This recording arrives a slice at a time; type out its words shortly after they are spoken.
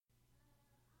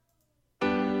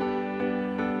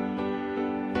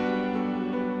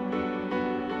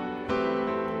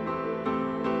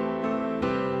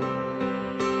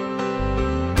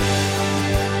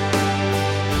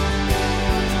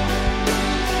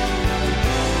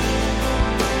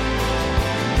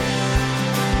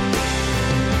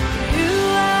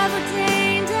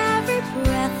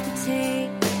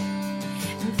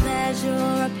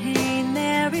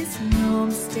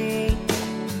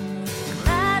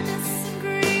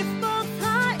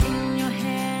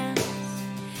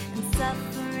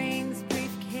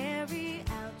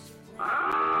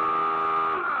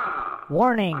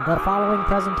Warning, the following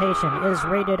presentation is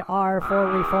rated R for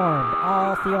Reformed.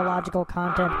 All theological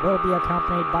content will be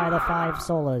accompanied by the five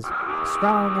solas,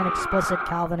 strong and explicit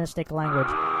Calvinistic language,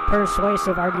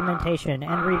 persuasive argumentation,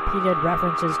 and repeated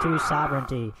references to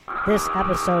sovereignty. This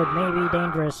episode may be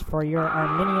dangerous for your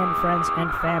Arminian friends and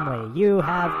family. You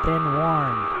have been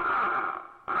warned.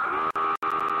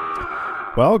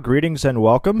 Well, greetings and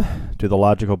welcome to the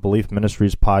Logical Belief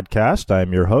Ministries podcast. I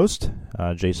am your host,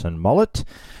 Jason Mullet.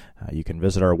 You can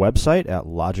visit our website at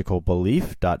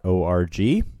logicalbelief.org.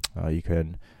 You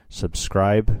can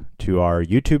subscribe to our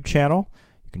YouTube channel.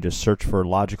 You can just search for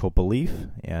Logical Belief,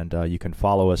 and you can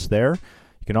follow us there.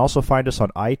 You can also find us on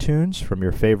iTunes from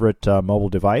your favorite mobile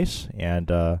device,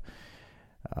 and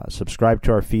subscribe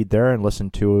to our feed there and listen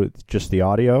to just the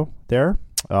audio there.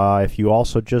 If you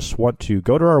also just want to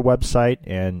go to our website,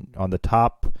 and on the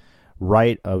top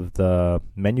right of the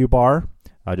menu bar,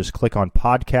 just click on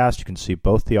podcast. You can see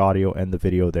both the audio and the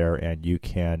video there, and you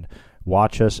can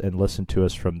watch us and listen to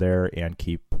us from there and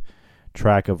keep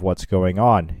track of what's going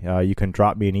on. You can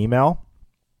drop me an email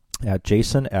at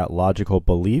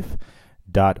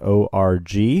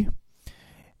jason@logicalbelief.org.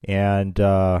 And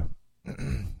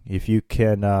if you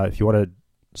want to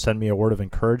send me a word of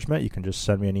encouragement, you can just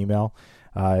send me an email.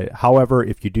 However,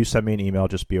 if you do send me an email,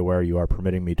 just be aware you are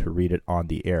permitting me to read it on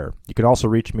the air. You can also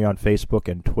reach me on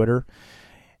Facebook and Twitter.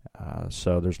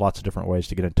 So there's lots of different ways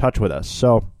to get in touch with us.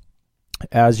 So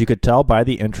as you could tell by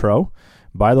the intro,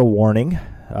 by the warning,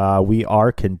 we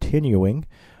are continuing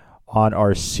on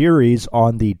our series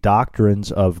on the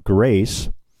doctrines of grace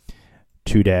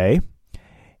today.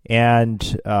 And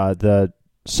the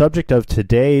subject of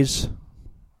today's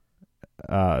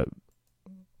on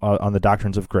the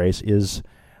doctrines of grace is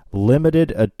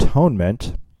limited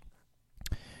atonement,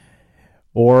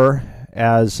 or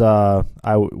as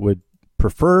I would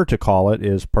prefer to call it,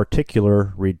 is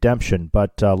particular redemption.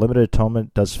 But limited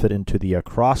atonement does fit into the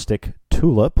acrostic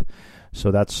TULIP,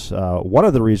 so that's one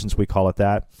of the reasons we call it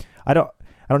that. I don't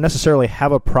necessarily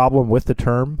have a problem with the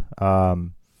term,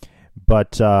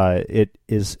 but it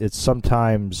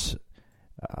sometimes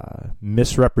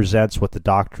misrepresents what the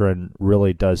doctrine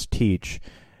really does teach.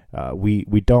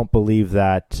 We don't believe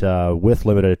that with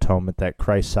limited atonement that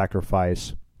Christ's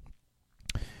sacrifice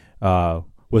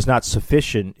was not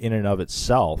sufficient in and of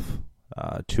itself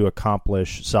to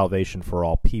accomplish salvation for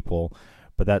all people,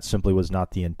 but that simply was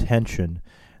not the intention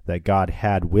that God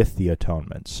had with the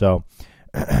atonement. So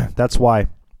that's why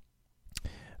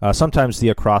sometimes the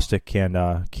acrostic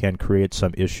can create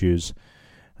some issues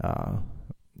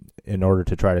in order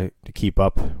to try to keep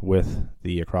up with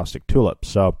the acrostic TULIP.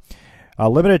 So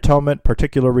limited atonement,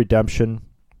 particular redemption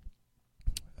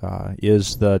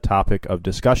is the topic of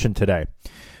discussion today.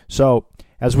 So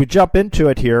as we jump into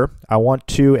it here, I want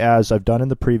to, as I've done in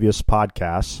the previous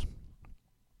podcasts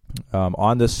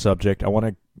on this subject, I want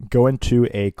to go into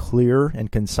a clear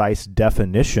and concise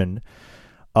definition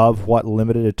of what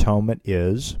limited atonement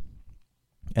is,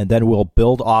 and then we'll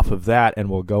build off of that, and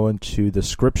we'll go into the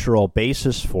scriptural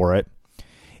basis for it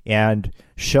and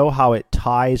show how it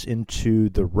ties into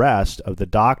the rest of the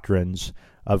doctrines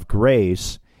of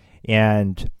grace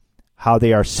and how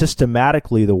they are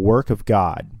systematically the work of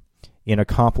God in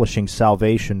accomplishing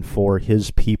salvation for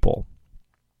His people.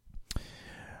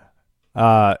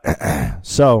 But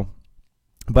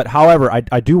however,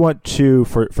 I do want to,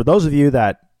 for those of you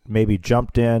that maybe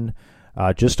jumped in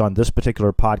just on this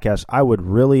particular podcast, I would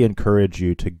really encourage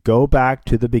you to go back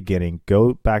to the beginning,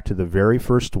 go back to the very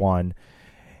first one,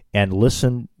 and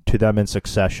listen to them in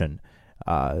succession.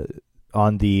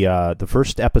 On the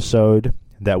first episode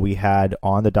that we had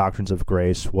on the doctrines of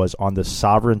grace was on the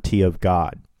sovereignty of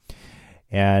God.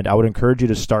 And I would encourage you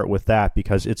to start with that,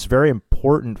 because it's very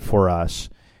important for us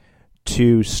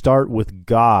to start with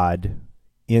God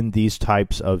in these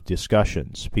types of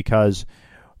discussions, because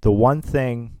the one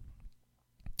thing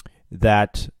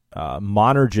that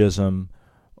monergism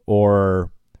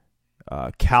or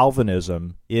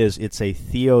Calvinism is, it's a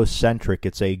theocentric,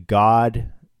 it's a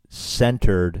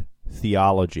God-centered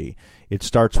theology. It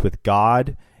starts with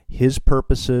God, His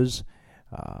purposes,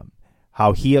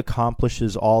 how He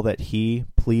accomplishes all that He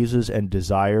pleases and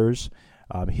desires,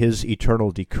 His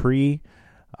eternal decree.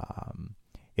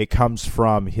 It comes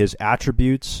from His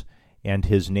attributes and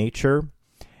His nature.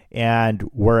 And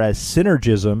whereas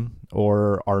synergism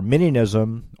or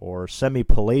Arminianism or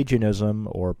semi-Pelagianism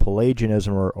or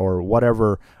Pelagianism or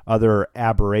whatever other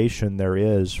aberration there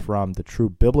is from the true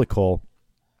biblical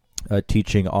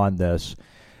teaching on this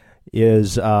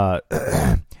is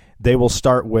they will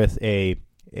start with a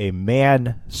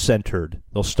man-centered.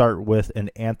 They'll start with an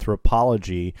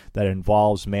anthropology that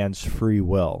involves man's free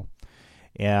will.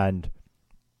 And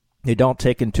They don't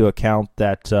take into account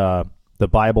that the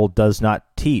Bible does not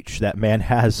teach that man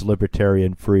has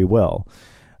libertarian free will.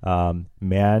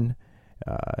 Man,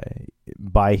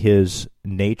 by his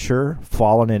nature,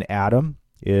 fallen in Adam,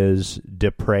 is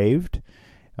depraved,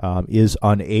 is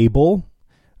unable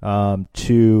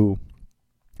to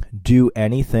do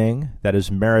anything that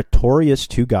is meritorious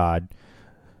to God,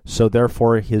 so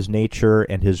therefore his nature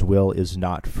and his will is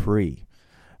not free.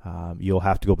 You'll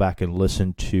have to go back and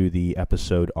listen to the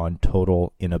episode on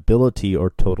total inability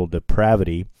or total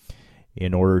depravity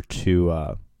in order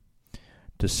to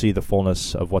see the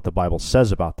fullness of what the Bible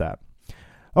says about that.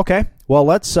 Okay, well,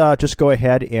 let's just go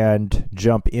ahead and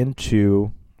jump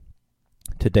into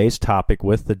today's topic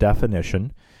with the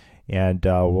definition, and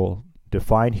we'll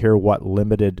define here what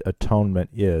limited atonement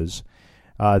is.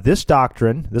 This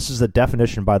doctrine, this is the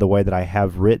definition, by the way, that I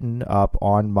have written up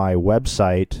on my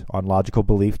website on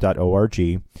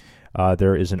logicalbelief.org.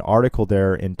 There is an article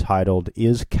there entitled,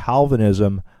 "Is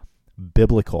Calvinism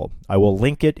Biblical?" I will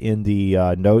link it in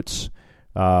the notes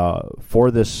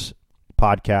for this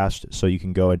podcast, so you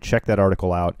can go and check that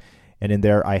article out. And in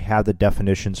there, I have the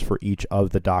definitions for each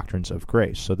of the doctrines of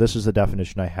grace. So this is the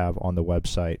definition I have on the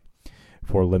website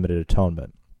for limited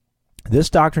atonement.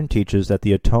 This doctrine teaches that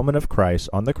the atonement of Christ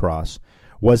on the cross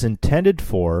was intended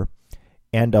for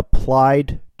and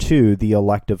applied to the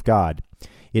elect of God.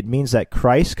 It means that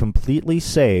Christ completely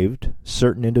saved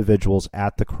certain individuals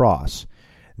at the cross.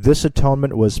 This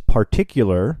atonement was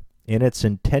particular in its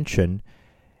intention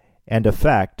and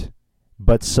effect,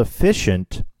 but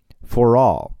sufficient for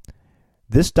all.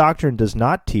 This doctrine does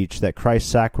not teach that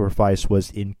Christ's sacrifice was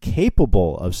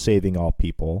incapable of saving all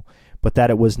people, but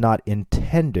that it was not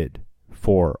intended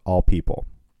for all people.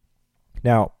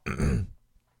 Now,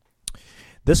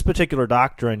 this particular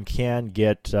doctrine can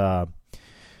get some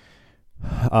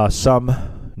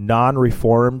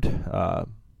non-reformed,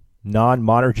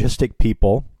 non-monergistic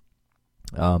people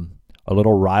a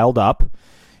little riled up.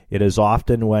 It is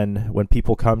often when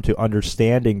people come to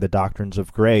understanding the doctrines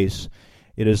of grace,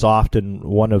 it is often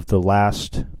one of the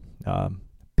last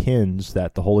pins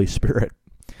that the Holy Spirit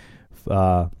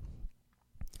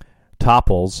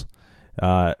topples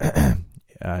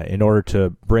in order to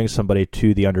bring somebody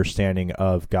to the understanding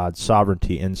of God's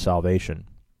sovereignty in salvation.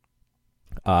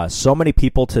 So many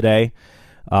people today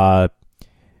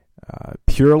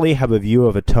purely have a view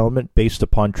of atonement based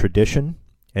upon tradition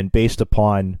and based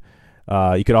upon,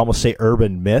 you could almost say,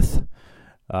 urban myth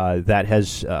that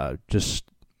has just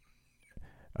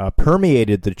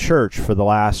permeated the church for the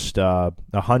last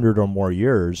 100 or more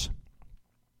years,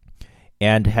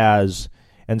 and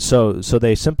so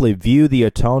they simply view the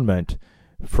atonement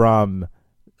from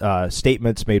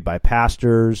statements made by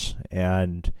pastors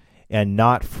and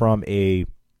not from a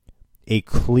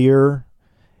clear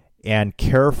and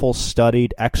careful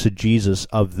studied exegesis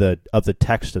of the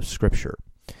text of Scripture.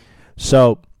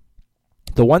 So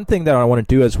the one thing that I want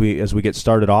to do as we get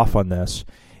started off on this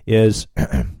is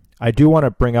I do want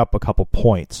to bring up a couple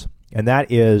points, and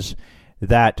that is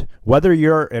that whether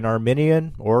you're an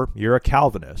Arminian or you're a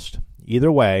Calvinist,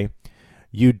 either way,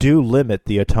 you do limit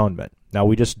the atonement. Now,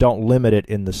 we just don't limit it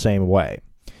in the same way.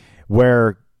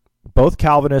 Where both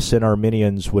Calvinists and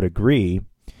Arminians would agree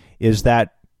is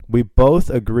that we both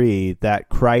agree that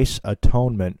Christ's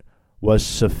atonement was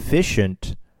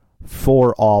sufficient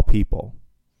for all people.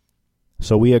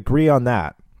 So we agree on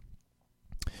that.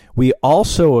 We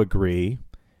also agree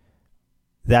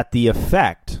that the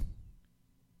effect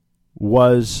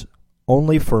was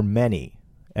only for many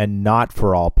and not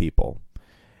for all people.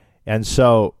 And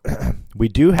so we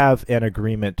do have an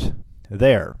agreement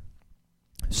there.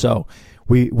 So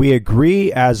we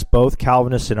agree as both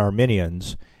Calvinists and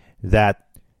Arminians that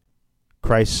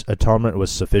Christ's atonement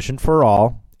was sufficient for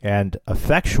all and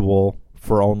effectual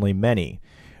for only many.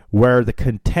 Where the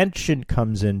contention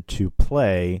comes into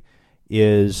play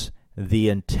is the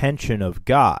intention of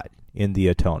God in the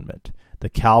atonement. The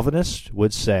Calvinists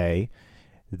would say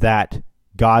that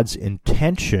God's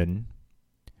intention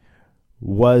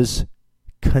was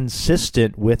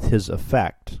consistent with his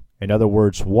effect. In other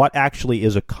words, what actually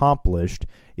is accomplished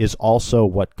is also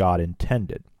what God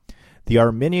intended. The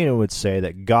Arminian would say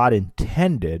that God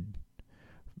intended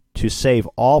to save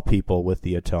all people with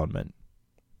the atonement,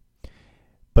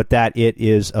 but that it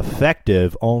is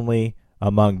effective only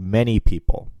among many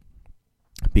people,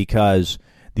 because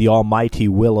the almighty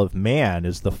will of man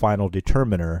is the final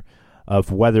determiner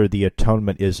of whether the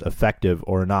atonement is effective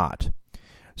or not.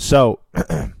 So,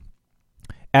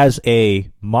 as a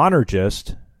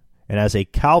monergist and as a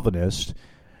Calvinist,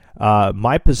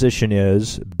 my position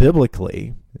is,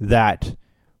 biblically, that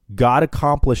God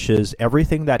accomplishes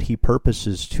everything that he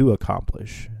purposes to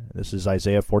accomplish. This is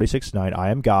Isaiah 46:9. I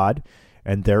am God,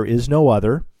 and there is no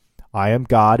other. I am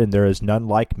God, and there is none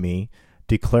like me,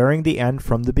 declaring the end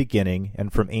from the beginning,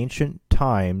 and from ancient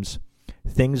times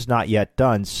things not yet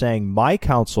done, saying, my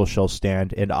counsel shall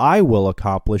stand, and I will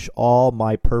accomplish all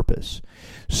my purpose.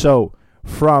 So,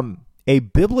 from a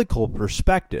biblical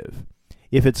perspective,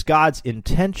 if it's God's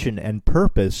intention and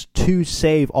purpose to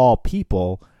save all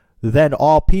people, then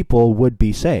all people would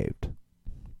be saved.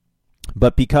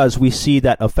 But because we see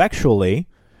that effectually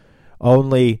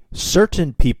only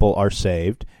certain people are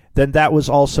saved, then that was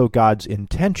also God's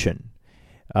intention.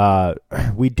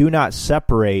 We do not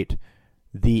separate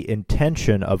the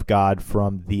intention of God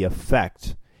from the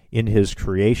effect in his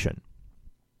creation.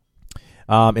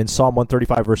 In Psalm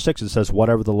 135, verse 6, it says,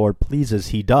 whatever the Lord pleases,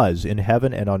 he does in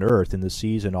heaven and on earth, in the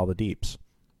seas and all the deeps.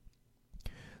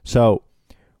 So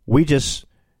we just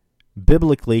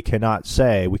biblically cannot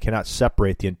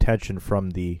separate the intention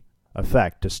from the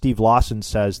effect. As Steve Lawson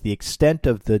says, the extent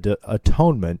of the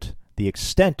atonement,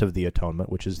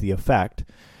 which is the effect,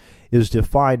 is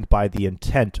defined by the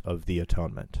intent of the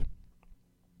atonement.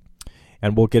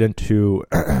 And we'll get into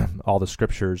all the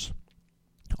scriptures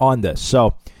on this.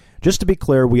 So, just to be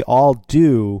clear, we all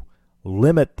do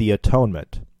limit the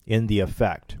atonement in the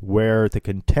effect, where the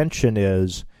contention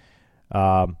is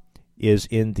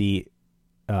in the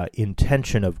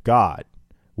intention of God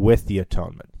with the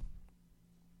atonement.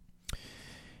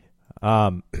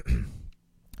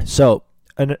 So,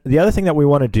 and the other thing that we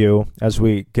want to do as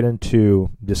we get into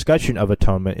discussion of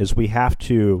atonement is we have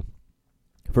to,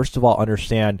 first of all,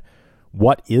 understand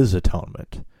what is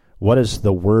atonement. What does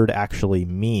the word actually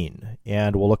mean?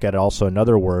 And we'll look at also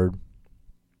another word,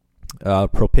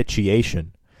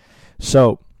 propitiation.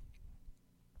 So,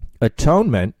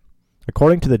 atonement,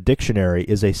 according to the dictionary,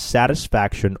 is a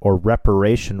satisfaction or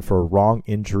reparation for wrong,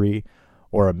 injury,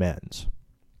 or amends.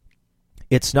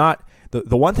 It's not,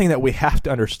 the one thing that we have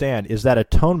to understand is that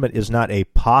atonement is not a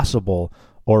possible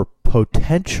or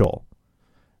potential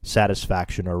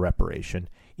satisfaction or reparation.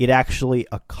 It actually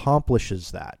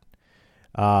accomplishes that.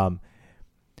 And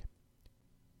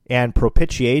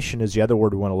propitiation is the other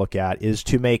word we want to look at, is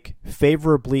to make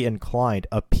favorably inclined,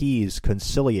 appease,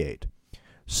 conciliate.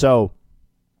 So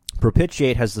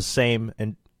propitiate has the same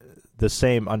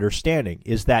understanding,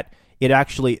 is that it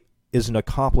actually is an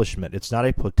accomplishment. It's not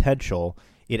a potential.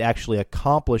 It actually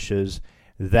accomplishes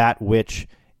that which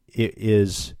it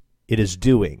is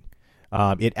doing.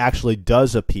 It actually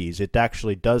does appease. It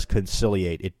actually does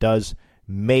conciliate. It does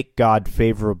make God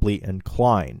favorably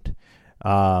inclined.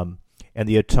 And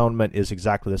the atonement is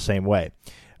exactly the same way.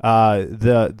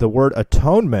 The word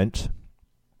atonement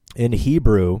in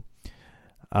Hebrew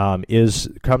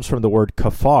comes from the word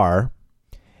kafar,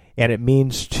 and it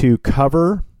means to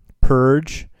cover,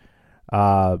 purge,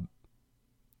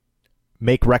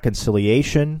 make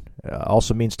reconciliation.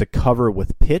 Also means to cover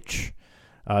with pitch,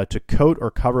 to coat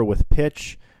or cover with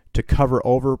pitch, to cover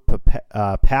over,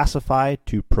 pacify,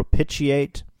 to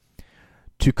propitiate,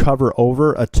 to cover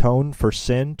over, atone for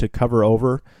sin, to cover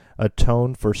over,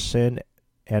 atone for sin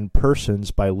and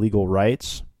persons by legal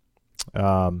rights.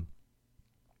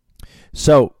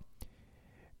 So,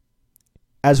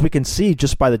 as we can see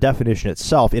just by the definition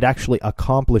itself, it actually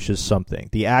accomplishes something.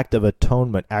 The act of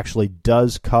atonement actually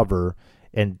does cover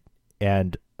and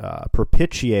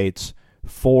propitiates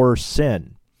for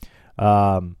sin.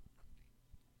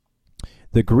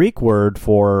 The Greek word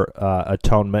for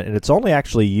atonement, and it's only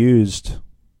actually used,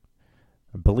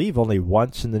 I believe, only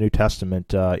once in the New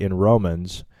Testament in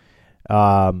Romans.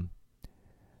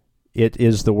 It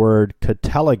is the word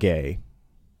katelege,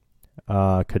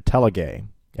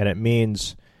 and it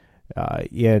means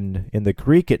in the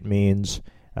Greek it means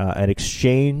an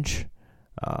exchange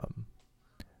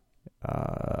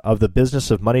of the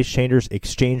business of money changers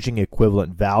exchanging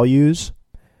equivalent values,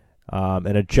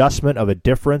 an adjustment of a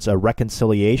difference, a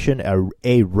reconciliation,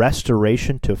 a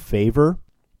restoration to favor.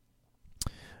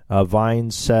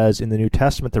 Vines says, in the New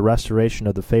Testament, the restoration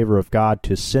of the favor of God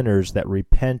to sinners that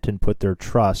repent and put their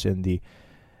trust in the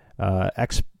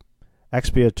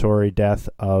expiatory death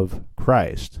of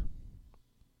Christ.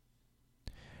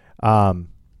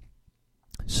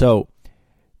 So,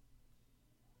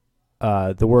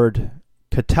 the word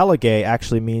katelege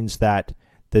actually means that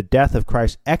the death of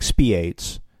Christ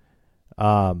expiates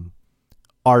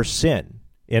our sin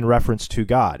in reference to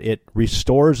God. It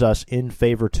restores us in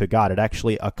favor to God. It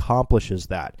actually accomplishes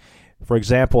that. For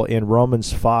example, in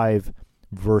Romans 5,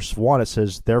 verse 1, it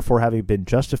says, therefore, having been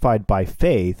justified by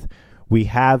faith, we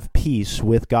have peace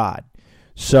with God.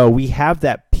 So we have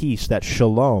that peace, that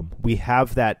shalom. We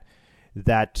have that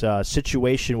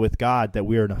situation with God, that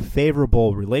we are in a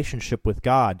favorable relationship with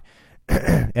God.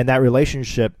 and that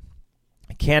relationship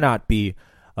cannot be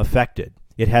affected.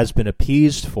 It has been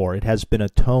appeased for. It has been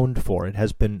atoned for. It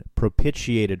has been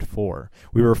propitiated for.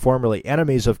 We were formerly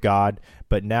enemies of God,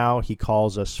 but now he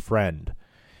calls us friend,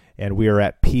 and we are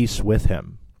at peace with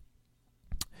him.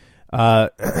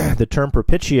 The term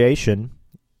propitiation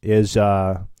is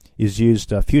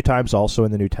used a few times also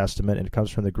in the New Testament, and it comes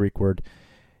from the Greek word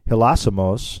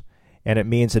hilasmos, and it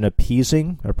means an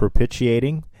appeasing or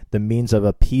propitiating, the means of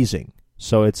appeasing.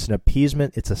 So it's an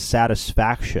appeasement, it's a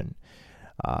satisfaction,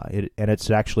 and it's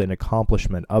actually an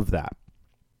accomplishment of that.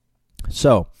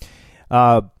 So,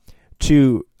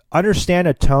 to understand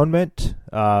atonement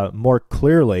more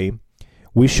clearly,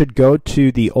 we should go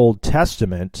to the Old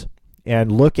Testament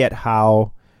and look at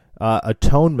how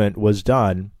atonement was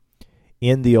done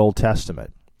in the Old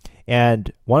Testament.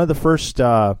 And one of the first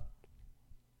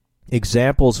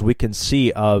examples we can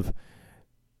see of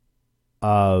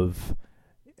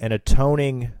an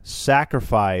atoning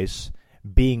sacrifice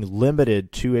being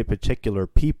limited to a particular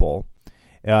people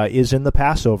is in the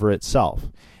Passover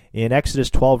itself. In Exodus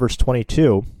 12, verse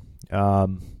 22,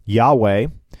 Yahweh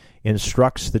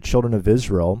instructs the children of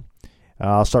Israel.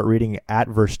 I'll start reading at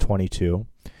verse 22.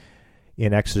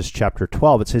 In Exodus chapter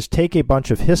 12, it says, "Take a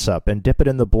bunch of hyssop and dip it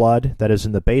in the blood that is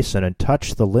in the basin, and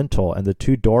touch the lintel and the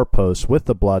 2 doorposts with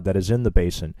the blood that is in the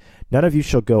basin. None of you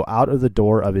shall go out of the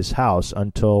door of his house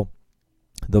until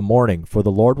the morning, for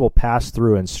the Lord will pass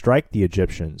through and strike the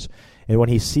Egyptians. And when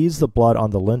he sees the blood on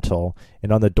the lintel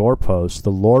and on the doorpost,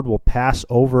 the Lord will pass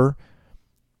over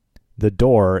the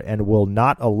door and will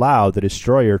not allow the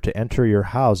destroyer to enter your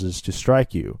houses to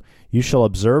strike you. You shall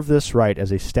observe this rite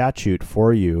as a statute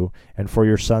for you and for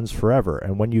your sons forever.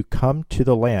 And when you come to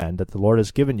the land that the Lord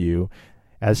has given you,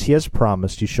 as he has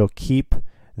promised, you shall keep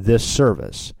this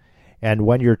service. And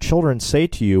when your children say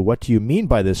to you, 'What do you mean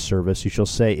by this service?' you shall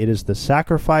say, 'It is the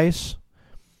sacrifice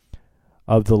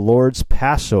of the Lord's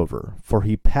Passover. For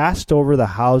he passed over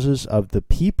the houses of the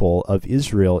people of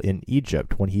Israel in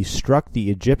Egypt when he struck the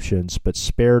Egyptians, but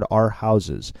spared our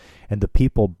houses.' And the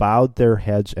people bowed their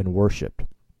heads and worshipped."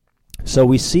 So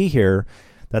we see here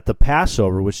that the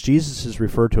Passover, which Jesus is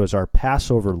referred to as our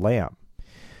Passover lamb,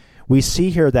 we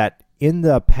see here that in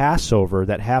the Passover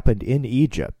that happened in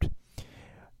Egypt,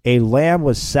 a lamb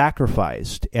was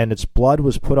sacrificed and its blood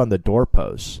was put on the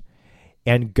doorposts,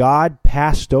 and God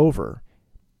passed over.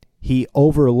 He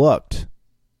overlooked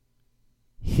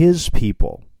his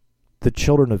people, the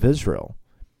children of Israel.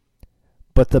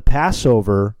 But the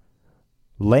Passover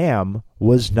lamb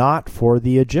was not for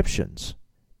the Egyptians.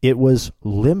 It was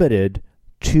limited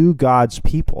to God's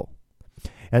people.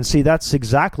 And see, that's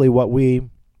exactly what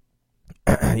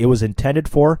it was intended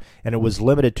for, and it was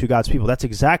limited to God's people. That's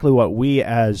exactly what we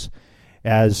as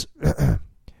those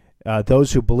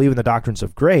who believe in the doctrines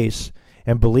of grace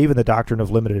and believe in the doctrine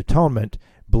of limited atonement,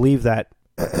 believe that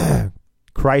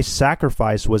Christ's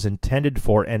sacrifice was intended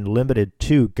for and limited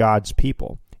to God's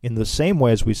people. In the same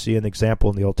way as we see an example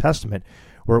in the Old Testament,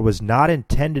 where it was not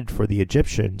intended for the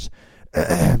Egyptians,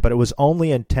 but it was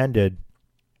only intended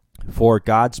for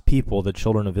God's people, the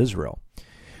children of Israel.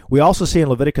 We also see in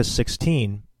Leviticus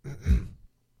 16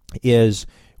 is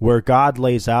where God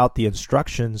lays out the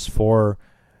instructions for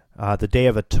the Day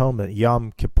of Atonement,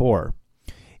 Yom Kippur.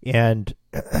 And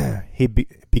he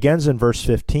begins in verse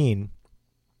 15.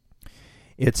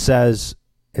 It says,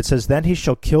 "Then he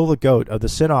shall kill the goat of the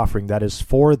sin offering that is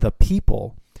for the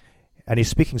people." And he's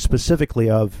speaking specifically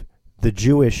of the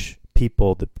Jewish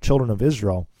people, the children of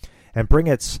Israel, "and bring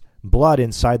its blood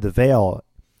inside the veil,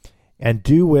 and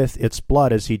do with its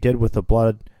blood as he did with the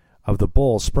blood of the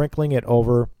bull, sprinkling it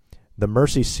over the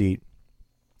mercy seat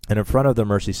and in front of the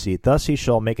mercy seat. Thus he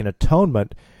shall make an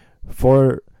atonement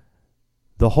for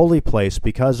the holy place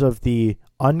because of the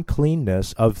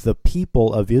uncleanness of the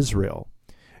people of Israel."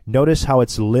 Notice how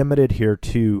it's limited here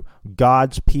to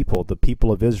God's people, the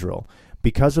people of Israel,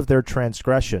 because of their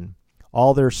transgression,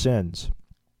 all their sins.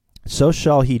 "So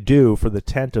shall he do for the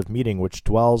tent of meeting which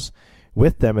dwells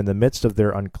with them in the midst of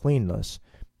their uncleanness.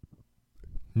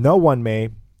 No one may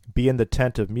be in the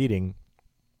tent of meeting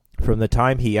from the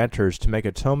time he enters to make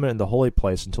atonement in the holy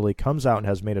place until he comes out and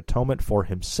has made atonement for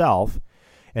himself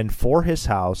and for his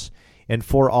house and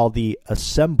for all the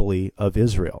assembly of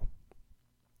Israel."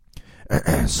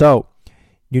 So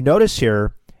you notice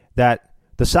here that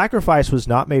the sacrifice was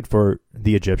not made for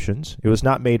the Egyptians. It was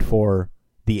not made for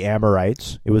the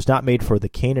Amorites. It was not made for the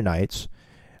Canaanites.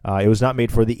 It was not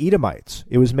made for the Edomites.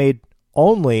 It was made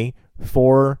only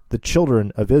for the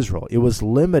children of Israel. It was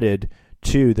limited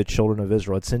to the children of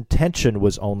Israel. Its intention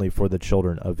was only for the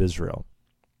children of Israel.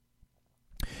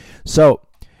 So,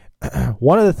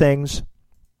 one of the things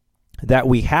that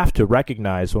we have to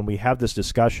recognize when we have this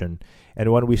discussion,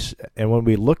 and when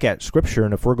we look at Scripture,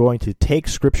 and if we're going to take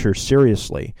Scripture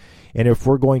seriously, and if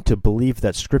we're going to believe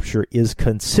that Scripture is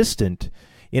consistent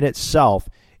in itself,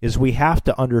 is we have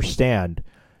to understand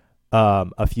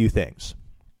a few things.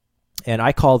 And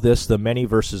I call this the many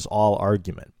versus all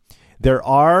argument. There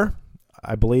are,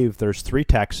 I believe there's 3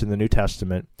 texts in the New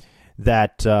Testament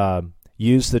that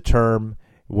use the term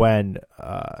when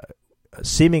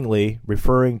seemingly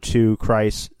referring to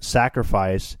Christ's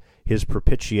sacrifice, his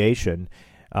propitiation,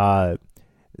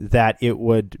 that it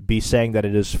would be saying that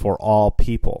it is for all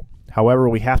people. However,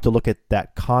 we have to look at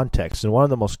that context. And one of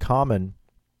the most common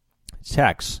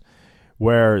texts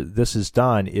where this is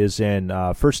done is in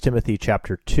 1 Timothy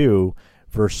chapter 2,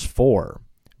 verse 4,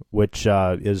 which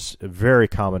is a very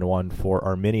common one for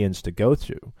Arminians to go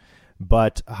through.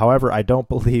 But, however, I don't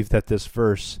believe that this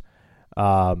verse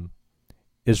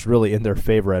is really in their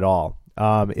favor at all.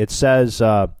 It says,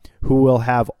 who will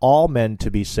have all men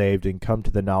to be saved and come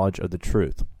to the knowledge of the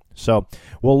truth. So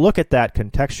we'll look at that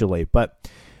contextually. But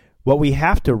what we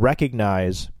have to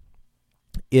recognize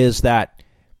is that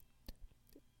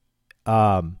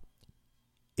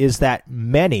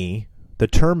many, the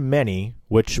term many,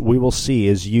 which we will see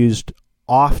is used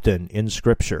often in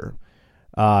Scripture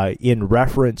in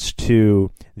reference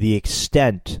to the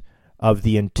extent of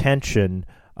the intention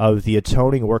of the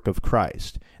atoning work of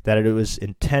Christ, that it was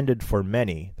intended for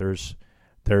many. There's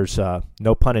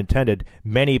no pun intended,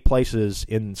 many places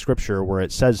in Scripture where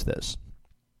it says this.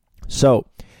 So,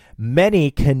 many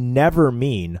can never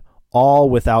mean all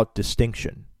without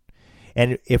distinction.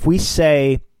 And if we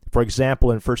say, for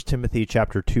example, in 1 Timothy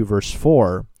chapter 2, verse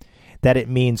 4, that it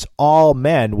means all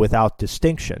men without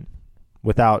distinction,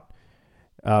 with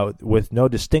no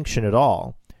distinction at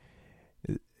all,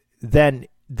 then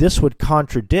this would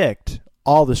contradict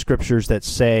all the Scriptures that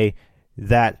say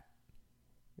that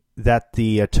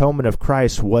the atonement of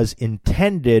Christ was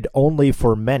intended only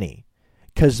for many,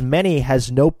 because many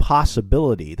has no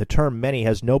possibility, the term many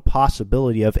has no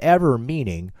possibility of ever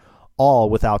meaning all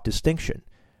without distinction.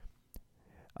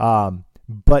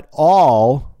 But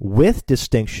all with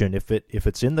distinction, if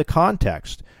it's in the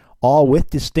context, all with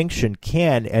distinction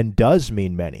can and does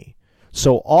mean many.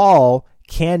 So all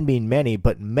can mean many,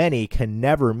 but many can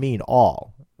never mean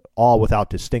all without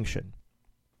distinction.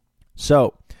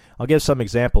 So I'll give some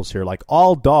examples here. Like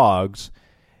all dogs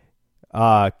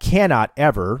cannot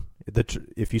ever,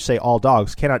 if you say all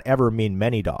dogs, cannot ever mean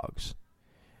many dogs.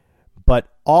 But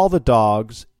all the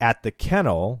dogs at the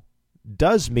kennel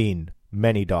does mean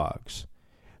many dogs.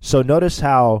 So notice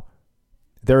how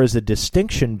there is a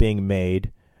distinction being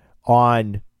made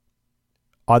on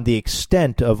the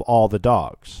extent of all the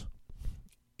dogs.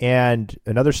 And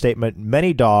another statement,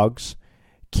 many dogs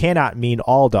cannot mean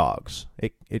all dogs.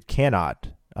 It cannot,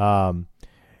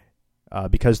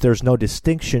 because there's no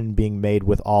distinction being made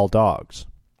with all dogs.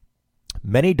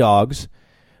 Many dogs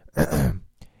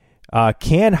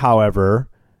can, however,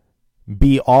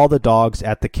 be all the dogs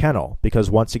at the kennel,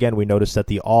 because once again we notice that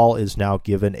the all is now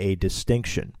given a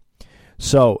distinction.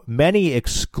 So many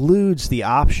excludes the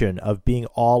option of being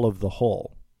all of the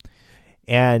whole.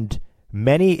 And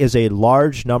many is a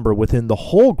large number within the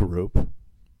whole group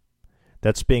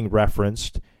that's being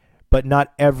referenced, but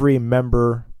not every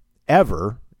member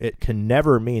ever. It can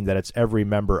never mean that it's every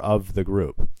member of the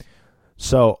group.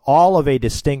 So all of a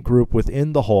distinct group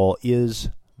within the whole is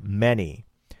many.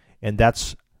 And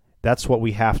that's what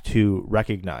we have to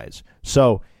recognize.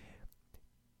 So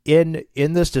in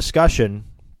this discussion,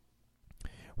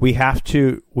 we have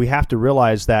to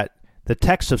realize that the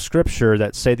texts of Scripture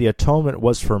that say the atonement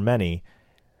was for many,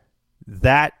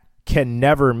 that can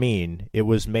never mean it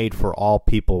was made for all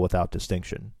people without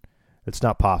distinction. It's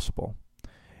not possible.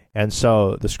 And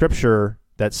so the Scripture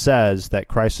that says that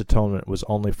Christ's atonement was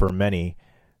only for many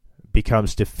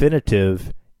becomes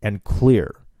definitive and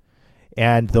clear.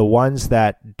 And the ones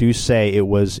that do say it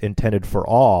was intended for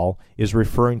all is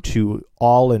referring to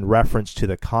all in reference to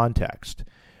the context.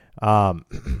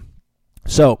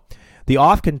 So the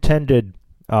oft-contended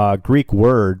Greek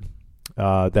word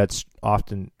that's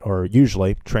often or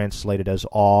usually translated as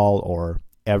all or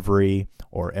every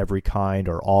kind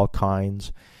or all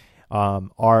kinds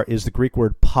is the Greek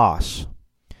word pas.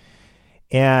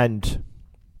 And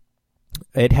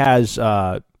it has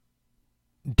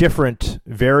different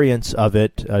variants of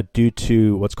it due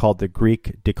to what's called the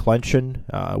Greek declension,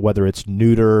 whether it's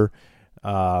neuter,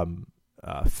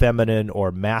 feminine,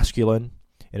 or masculine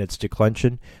in its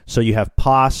declension. So you have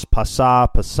pas, pasa,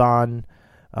 pasan,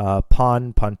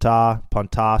 pan, panta,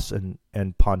 pantas,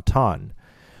 and pantan.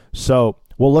 So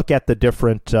we'll look at the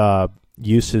different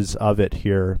uses of it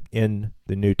here in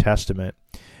the New Testament.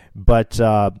 But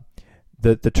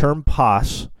the term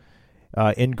pas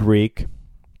in Greek,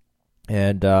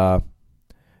 and I'll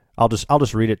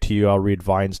just read it to you. I'll read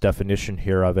Vine's definition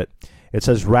here of it. It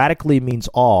says, radically means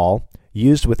all.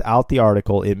 Used without the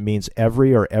article, it means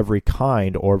every or every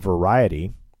kind or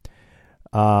variety.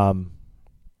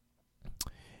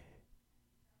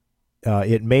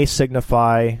 It may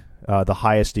signify the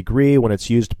highest degree. When it's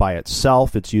used by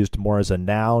itself, it's used more as a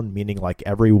noun, meaning like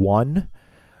every one.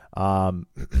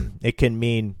 It can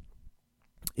mean,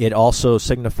 it also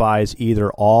signifies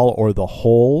either all or the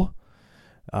whole.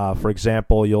 For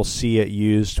example, you'll see it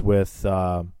used with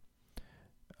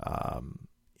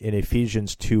in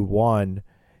Ephesians 2:1.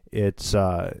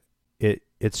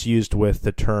 It's used with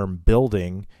the term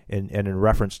building and in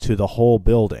reference to the whole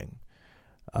building.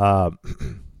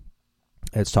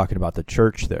 It's talking about the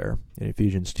church there in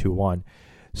Ephesians 2:1.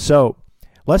 So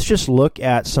let's just look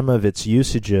at some of its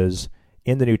usages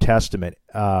in the New Testament.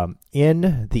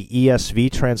 In the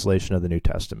ESV translation of the New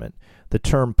Testament, the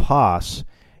term pas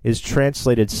is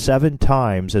translated 7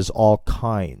 times as all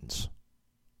kinds,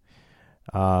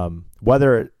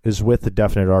 whether it is with the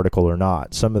definite article or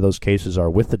not. Some of those cases are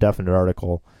with the definite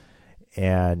article,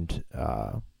 and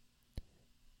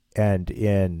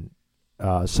in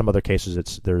some other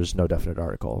cases there's no definite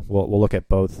article. We'll look at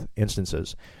both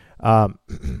instances. And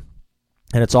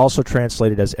it's also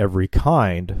translated as every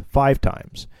kind 5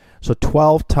 times. So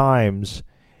 12 times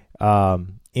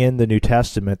in the New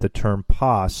Testament, the term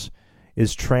pas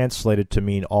is translated to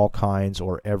mean all kinds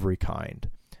or every kind,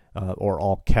 or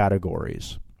all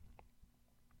categories.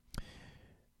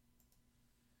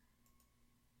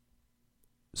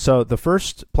 So the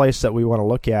first place that we want to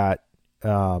look at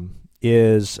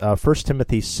is 1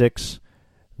 Timothy 6,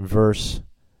 verse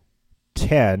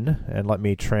 10. And let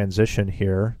me transition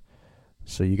here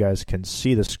so you guys can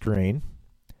see the screen.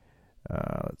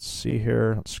 Let's see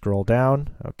here. Let's scroll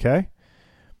down. Okay.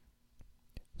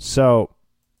 So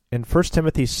in 1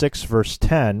 Timothy 6, verse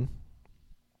 10,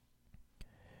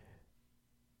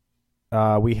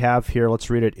 we have here, let's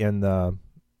read it in the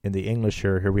English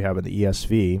here. Here we have in the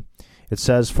ESV. It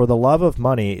says, "For the love of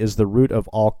money is the root of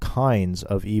all kinds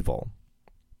of evil."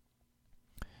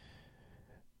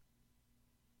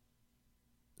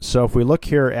 So if we look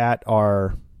here at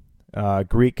our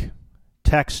Greek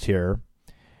text here,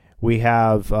 we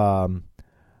have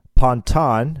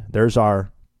panton. There's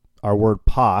our word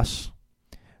pas.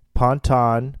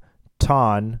 Panton,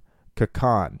 ton,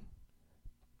 kakan,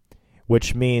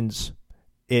 which means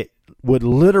it would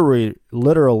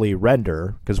literally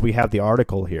render, because we have the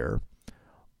article here,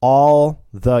 all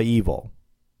the evil.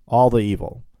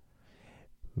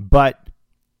 But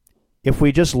if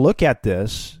we just look at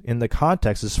this in the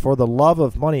context, is for the love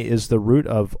of money is the root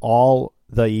of all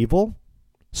the evil.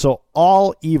 So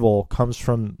all evil comes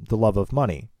from the love of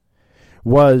money.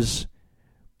 Was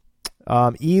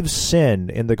Eve's sin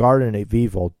in the Garden of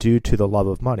Evil due to the love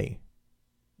of money?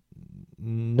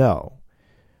 No.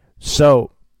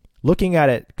 So looking at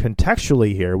it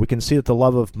contextually here, we can see that the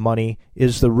love of money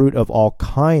is the root of all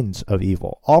kinds of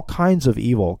evil. All kinds of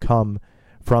evil come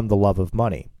from the love of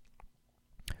money.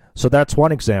 So that's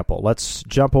one example. Let's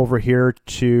jump over here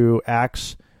to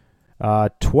Acts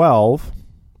 12,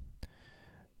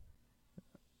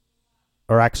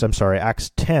 or Acts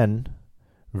 10,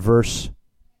 verse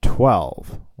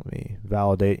 12. Let me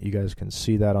validate. You guys can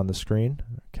see that on the screen.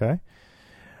 Okay.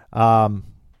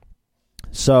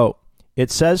 So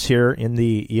it says here in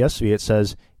the ESV, it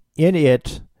says, "In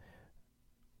it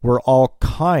were all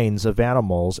kinds of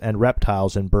animals and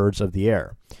reptiles and birds of the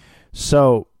air."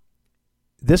 So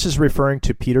this is referring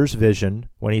to Peter's vision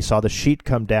when he saw the sheet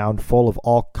come down full of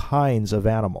all kinds of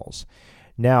animals.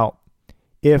 Now,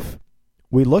 if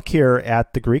we look here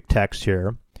at the Greek text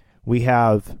here, we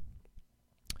have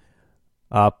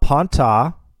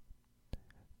panta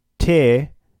te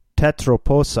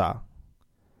tetroposa,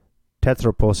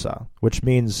 which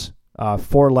means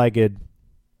four-legged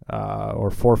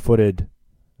or four-footed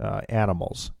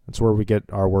animals. That's where we get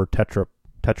our word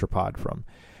tetrapod from.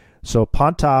 So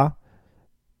panta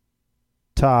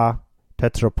ta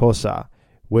tetroposa,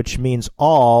 which means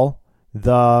all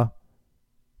the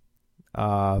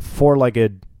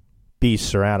four-legged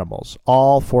beasts or animals,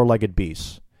 all four-legged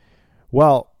beasts.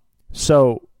 Well,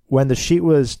 so when the sheet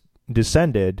was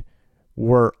descended,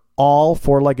 were all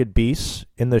four-legged beasts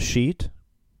in the sheet?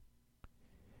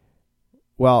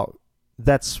 Well,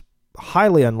 that's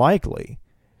highly unlikely.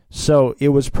 So it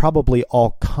was probably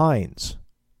all kinds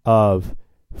of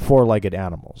four-legged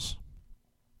animals.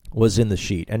 was in the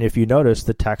sheet. And if you notice,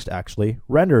 the text actually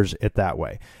renders it that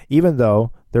way, even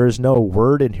though there is no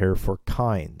word in here for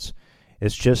kinds.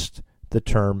 It's just the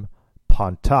term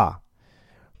panta.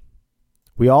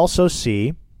 We also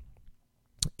see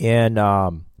in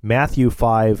Matthew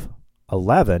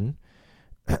 5:11,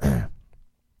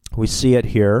 we see it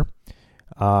here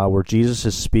where Jesus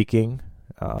is speaking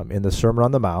in the Sermon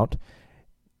on the Mount.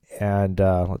 And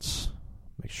let's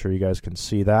make sure you guys can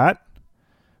see that.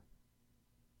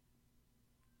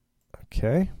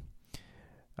 Okay.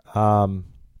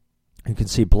 You can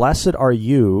see, blessed are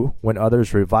you when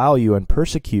others revile you and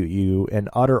persecute you and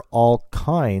utter all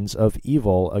kinds of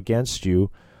evil against you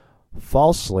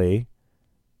falsely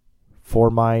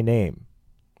for my name.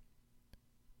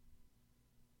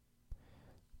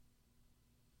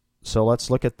 So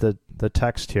let's look at the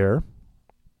text here.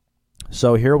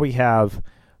 So here we have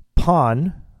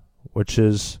pan, which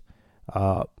is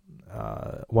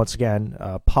once again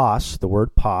pas, the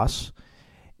word pas,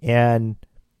 and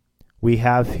we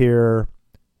have here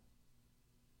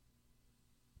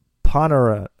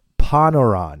panoran,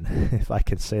 if I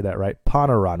can say that right,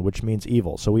 panoran, which means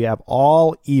evil. So we have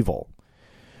all evil.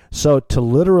 So to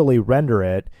literally render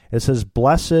it, it says,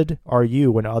 blessed are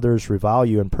you when others revile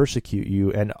you and persecute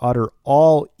you and utter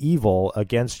all evil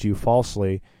against you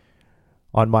falsely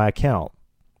on my account.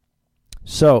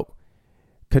 So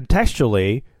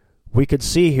contextually, we could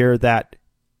see here that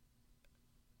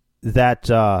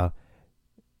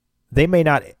they may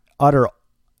not utter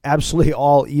absolutely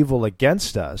all evil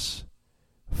against us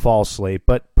falsely,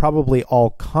 but probably all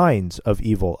kinds of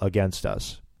evil against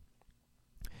us.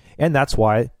 And that's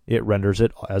why it renders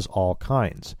it as all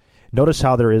kinds. Notice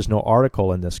how there is no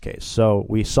article in this case. So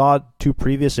we saw two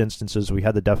previous instances we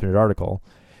had the definite article,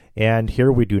 and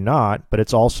here we do not, but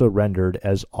it's also rendered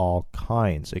as all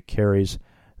kinds. It carries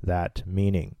that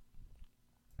meaning.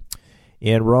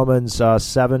 In Romans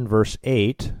 7, verse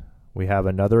 8, we have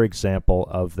another example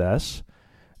of this.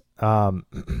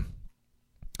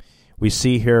 We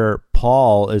see here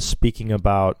Paul is speaking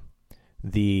about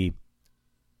the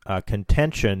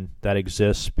contention that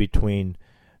exists between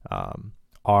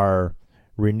our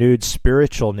renewed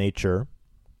spiritual nature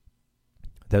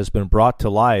that has been brought to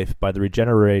life by the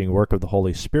regenerating work of the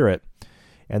Holy Spirit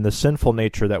and the sinful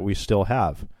nature that we still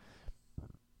have.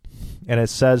 And it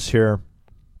says here,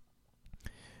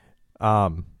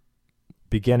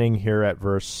 beginning here at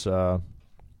verse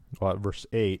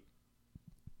 8,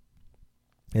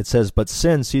 it says, but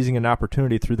sin, seizing an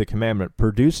opportunity through the commandment,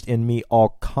 produced in me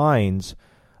all kinds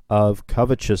of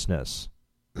covetousness.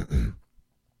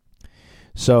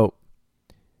 So,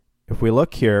 if we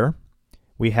look here,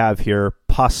 we have here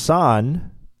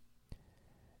pasan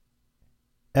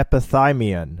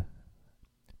epithymian.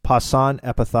 Pasan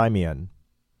epithymian.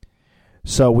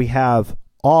 So we have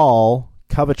all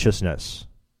covetousness.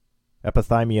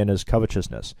 Epithymian is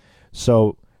covetousness.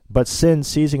 So, but sin,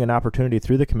 seizing an opportunity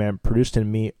through the command, produced in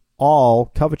me all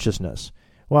covetousness.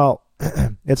 Well,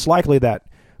 it's likely that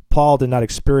Paul did not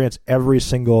experience every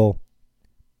single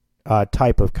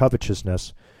type of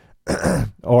covetousness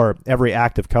or every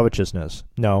act of covetousness.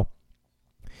 No.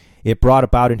 It brought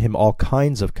about in him all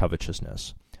kinds of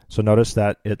covetousness. So notice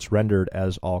that it's rendered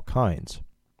as all kinds.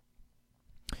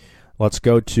 Let's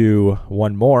go to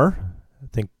one more. I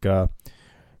think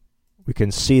we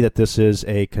can see that this is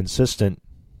a consistent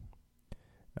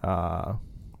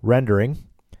rendering.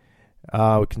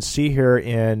 We can see here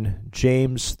in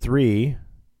James 3.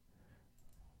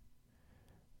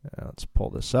 Let's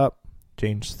pull this up.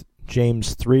 James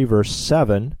 3, verse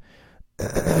 7.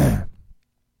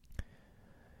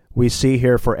 We see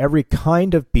here, for every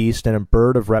kind of beast and a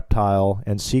bird of reptile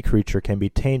and sea creature can be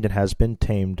tamed and has been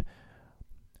tamed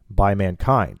by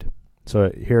mankind.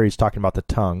 So here he's talking about the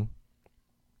tongue.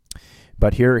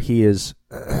 But here he is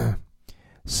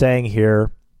saying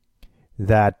here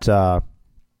that that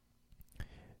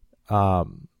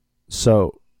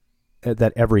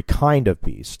every kind of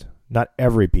beast, not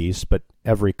every beast, but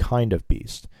every kind of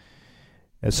beast.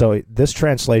 And so this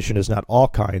translation is not all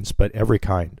kinds, but every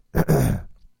kind.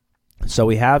 So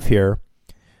we have here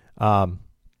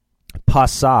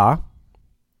pasa,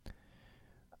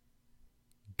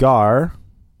 gar,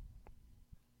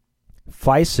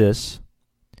 physis,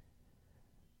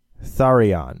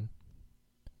 tharion.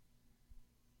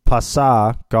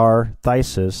 Pasa, gar,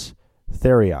 physis,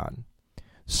 tharion.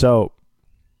 So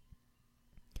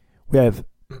we have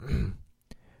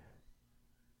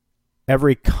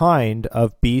every kind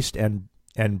of beast and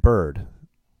bird,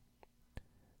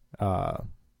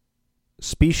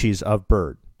 species of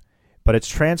bird, but it's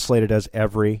translated as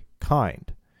every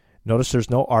kind. Notice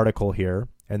there's no article here,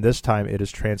 and this time it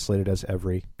is translated as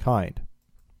every kind.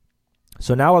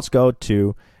 So now let's go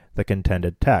to the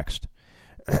contended text.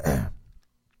 And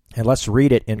let's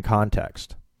read it in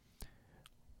context.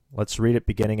 Let's read it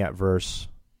beginning at verse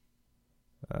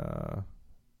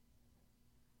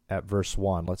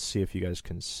 1. Let's see if you guys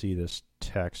can see this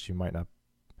text. You might not.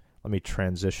 Let me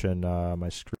transition my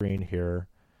screen here,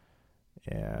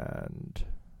 and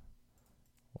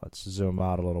let's zoom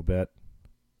out a little bit.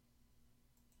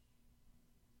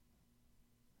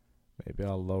 Maybe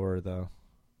I'll lower the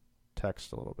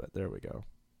text a little bit. There we go.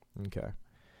 Okay.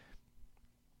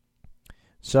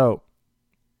 So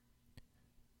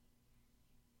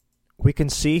we can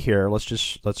see here,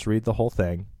 let's read the whole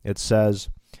thing. It says,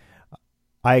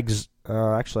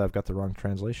 actually I've got the wrong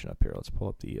translation up here. Let's pull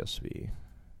up the ESV.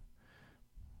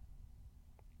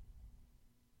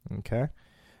 Okay.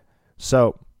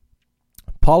 So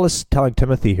Paul is telling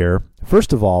Timothy here,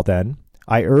 first of all then,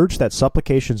 I urge that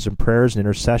supplications and prayers and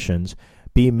intercessions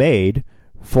be made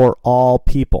for all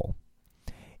people.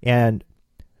 And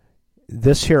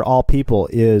this here, all people,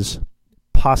 is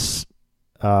ponton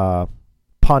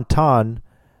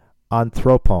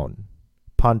anthropon.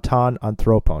 Ponton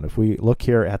anthropon. If we look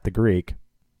here at the Greek,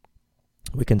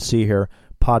 we can see here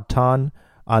ponton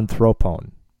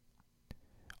anthropon.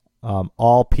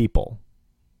 All people.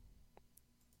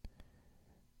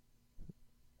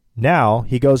 Now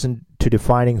he goes into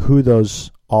defining who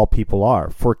those all people are.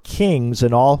 For kings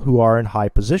and all who are in high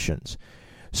positions.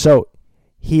 So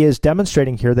he is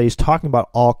demonstrating here that he's talking about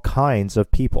all kinds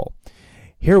of people.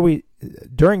 Here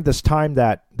during this time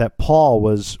that Paul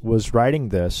was writing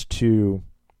this to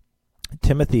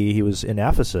Timothy, he was in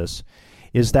Ephesus,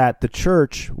 is that the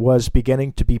church was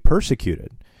beginning to be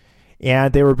persecuted.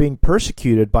 And they were being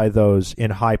persecuted by those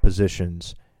in high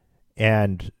positions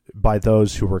and by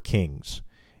those who were kings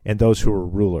and those who were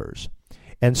rulers.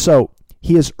 And so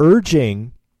he is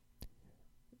urging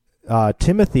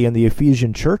Timothy and the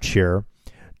Ephesian church here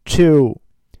to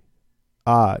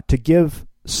give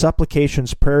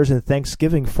supplications, prayers, and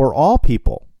thanksgiving for all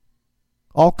people,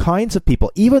 all kinds of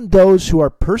people, even those who are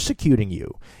persecuting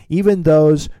you, even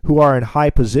those who are in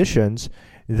high positions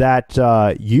that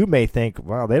you may think,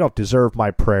 well, they don't deserve my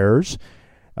prayers.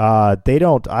 I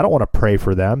don't want to pray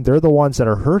for them. They're the ones that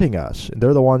are hurting us.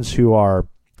 They're the ones who are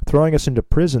throwing us into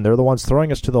prison. They're the ones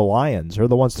throwing us to the lions. They're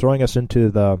the ones throwing us into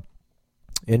the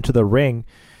ring,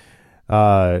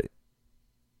 the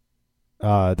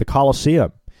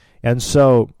Colosseum. And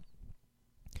so,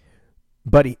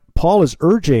 but Paul is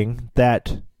urging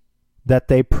that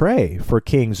they pray for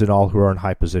kings and all who are in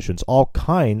high positions, all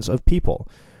kinds of people.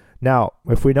 Now,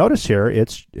 if we notice here,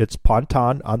 it's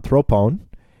ponton anthropon.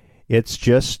 It's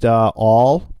just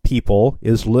all people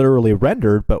is literally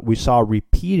rendered, but we saw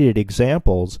repeated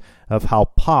examples of how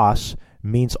pos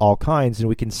means all kinds, and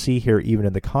we can see here even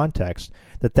in the context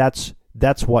that's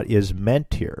what is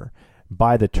meant here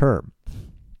by the term.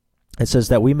 It says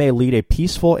that we may lead a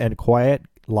peaceful and quiet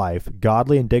life,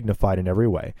 godly and dignified in every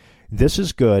way. This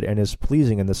is good and is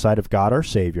pleasing in the sight of God our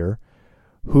Savior,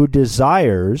 who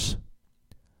desires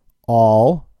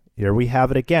all, here we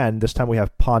have it again, this time we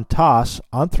have pontos,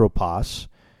 anthropos.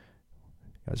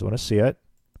 You guys want to see it?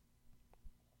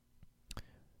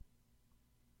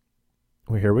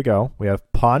 Well, here we go. We have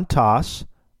pontos,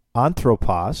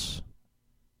 anthropos,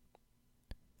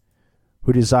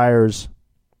 who desires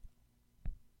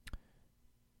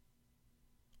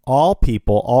all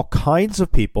people, all kinds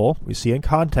of people. We see in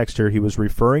context here he was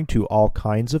referring to all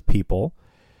kinds of people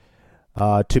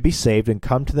to be saved and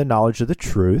come to the knowledge of the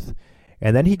truth.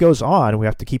 And then he goes on, we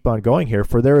have to keep on going here,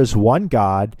 for there is one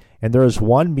God and there is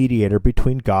one mediator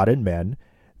between God and men,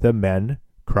 the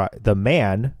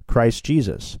man Christ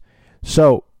Jesus.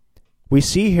 So we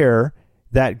see here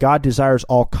that God desires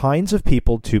all kinds of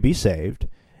people to be saved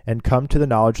and come to the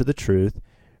knowledge of the truth,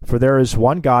 for there is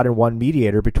one God and one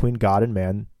mediator between God and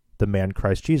man, the man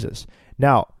Christ Jesus.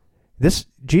 Now, this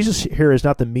Jesus here is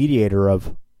not the mediator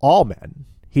of all men.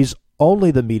 He's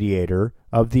only the mediator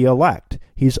of the elect.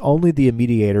 He's only the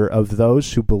mediator of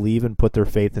those who believe and put their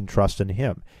faith and trust in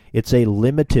him. It's a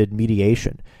limited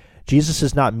mediation. Jesus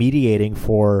is not mediating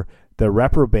for the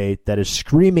reprobate that is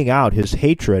screaming out his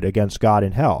hatred against God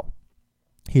in hell.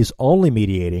 He's only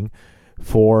mediating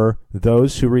for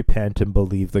those who repent and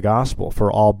believe the gospel,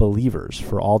 for all believers,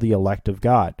 for all the elect of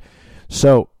God.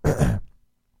 So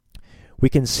we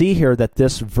can see here that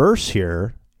this verse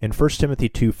here in 1 Timothy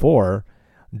 2:4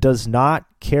 does not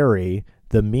carry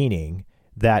the meaning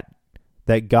that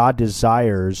God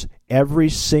desires every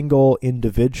single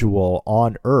individual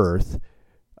on earth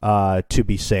to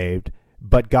be saved,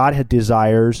 but God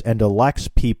desires and elects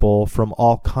people from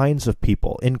all kinds of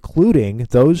people, including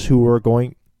those who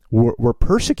were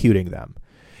persecuting them.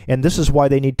 And this is why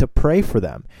they need to pray for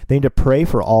them. They need to pray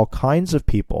for all kinds of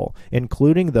people,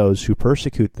 including those who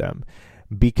persecute them,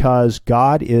 because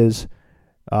God is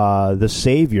the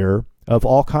Savior of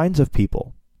all kinds of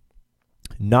people,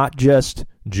 not just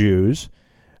Jews,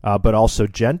 but also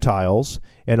Gentiles,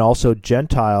 and also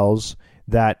Gentiles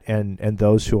that and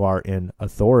those who are in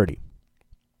authority.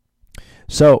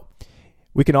 So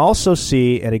we can also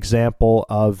see an example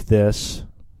of this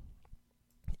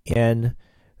in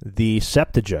the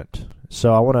Septuagint.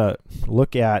 So I want to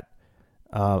look at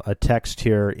a text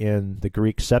here in the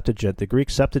Greek Septuagint. The Greek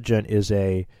Septuagint is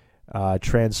a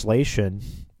translation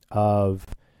of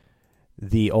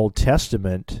the Old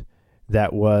Testament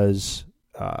that was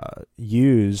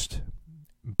used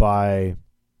by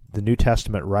the New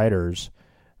Testament writers.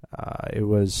 It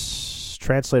was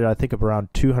translated, I think, of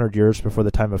around 200 years before the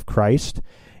time of Christ,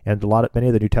 and many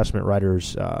of the New Testament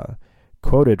writers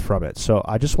quoted from it. So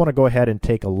I just want to go ahead and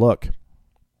take a look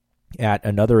at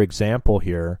another example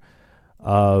here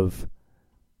of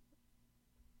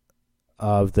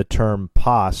the term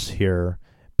pas here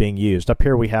being used. Up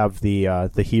here we have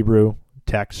the Hebrew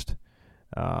text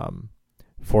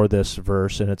for this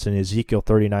verse, and it's in Ezekiel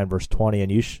 39 verse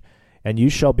 20, and you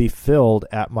shall be filled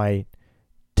at my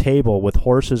table with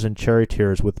horses and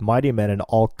charioteers, with mighty men and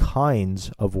all kinds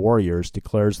of warriors,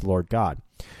 declares the Lord God.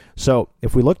 So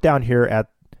if we look down here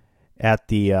at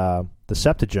the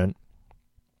Septuagint,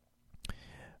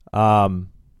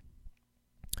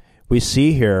 we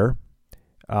see here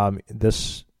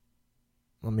this.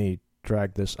 Let me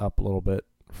drag this up a little bit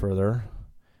further.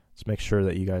 Let's make sure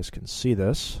that you guys can see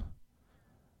this.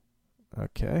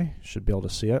 Okay, should be able to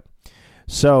see it.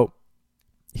 So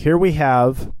here we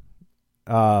have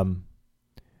the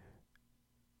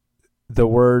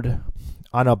word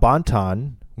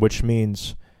anabantan, which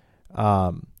means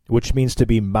to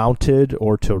be mounted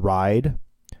or to ride.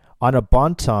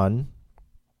 Anabantan,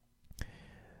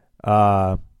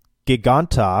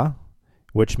 giganta,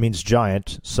 which means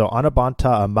giant. So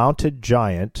anabanta, a mounted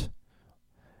giant,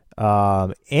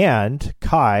 and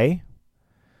kai,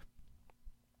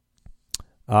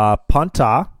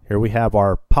 panta. Here we have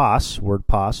our pas, word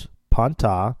pas,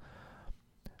 panta,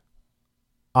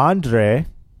 andre,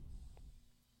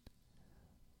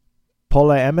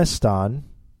 polemistan,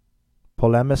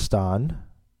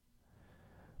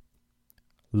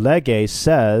 lege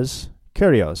says,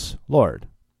 Kyrios, Lord.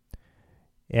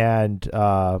 And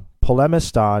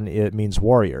polemistan, it means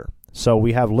warrior. So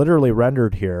we have literally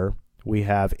rendered here, we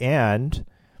have and,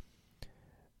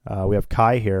 we have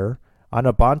kai here,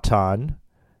 anabantan,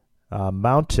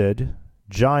 mounted,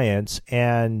 giants,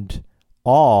 and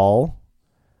all,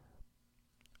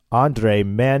 andre,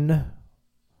 men,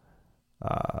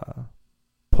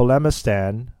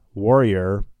 polemistan,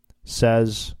 warrior,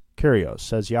 says Kyrios,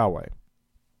 says Yahweh.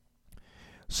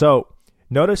 So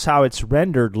notice how it's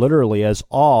rendered literally as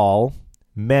all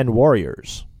men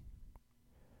warriors.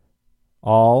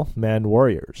 All men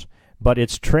warriors. But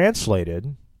it's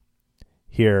translated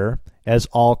here as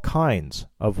all kinds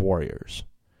of warriors.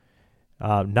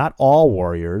 Not all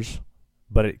warriors,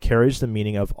 but it carries the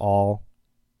meaning of all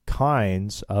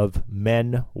kinds of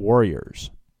men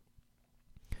warriors.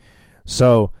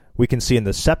 So we can see in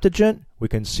the Septuagint, we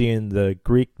can see in the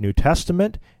Greek New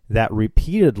Testament that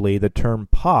repeatedly the term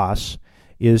pas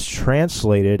is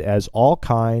translated as all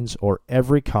kinds or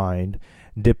every kind,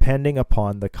 depending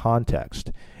upon the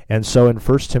context. And so in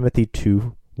 1 Timothy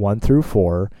 2, 1 through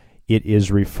 4, it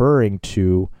is referring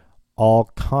to all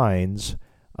kinds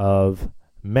of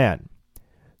men.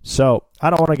 So I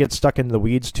don't want to get stuck into the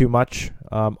weeds too much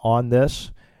on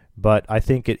this, but I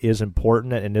think it is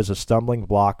important and is a stumbling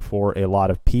block for a lot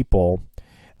of people,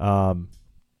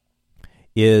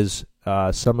 is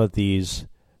some of these,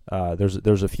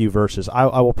 there's a few verses.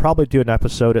 I will probably do an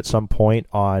episode at some point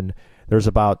on, there's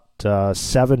about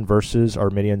 7 verses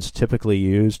Arminians typically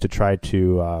use to try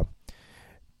to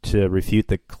refute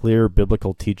the clear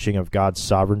biblical teaching of God's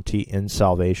sovereignty in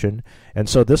salvation. And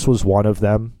so this was one of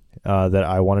them that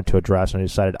I wanted to address, and I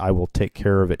decided I will take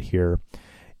care of it here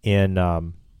in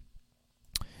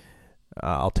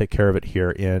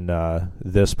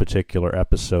this particular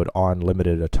episode on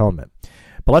limited atonement.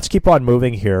 But let's keep on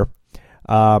moving here.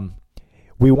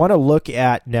 We want to look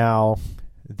at now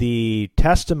the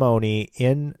testimony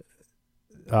in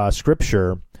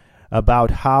Scripture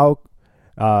about how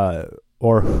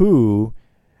or who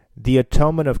the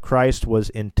atonement of Christ was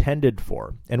intended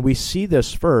for. And we see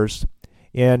this first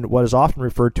in what is often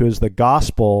referred to as the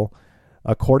gospel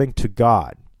according to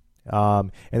God.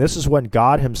 And this is when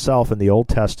God himself in the Old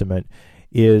Testament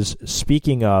is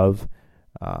speaking of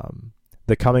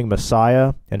the coming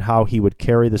Messiah and how he would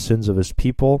carry the sins of his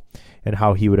people and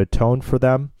how he would atone for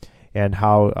them and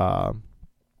how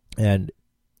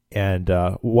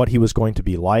what he was going to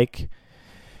be like.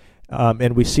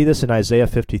 And we see this in Isaiah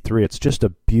 53. It's just a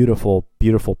beautiful,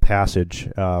 beautiful passage.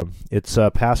 It's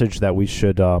a passage that we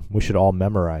should all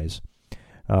memorize.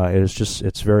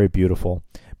 It's very beautiful.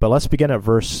 But let's begin at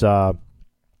verse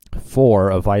 4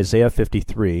 of Isaiah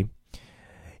 53.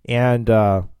 And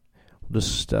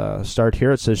just start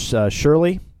here. It says,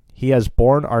 "Surely he has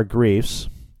borne our griefs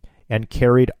and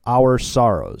carried our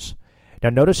sorrows." Now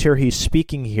notice here he's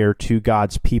speaking here to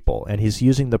God's people, and he's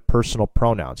using the personal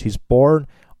pronouns. He's borne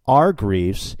our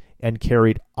griefs and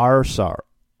carried our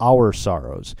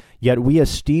sorrows. Yet we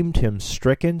esteemed him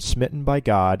stricken, smitten by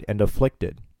God, and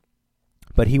afflicted.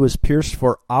 But he was pierced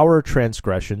for our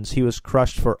transgressions, he was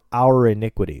crushed for our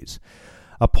iniquities.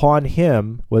 Upon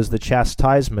him was the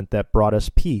chastisement that brought us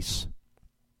peace.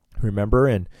 Remember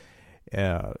in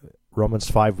Romans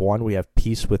 5:1, we have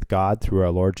peace with God through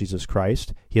our Lord Jesus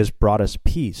Christ. He has brought us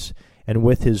peace, and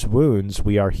with his wounds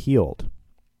we are healed.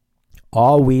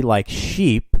 All we like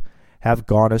sheep have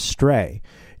gone astray.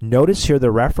 Notice here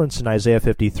the reference in Isaiah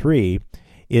 53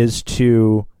 is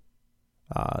to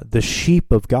the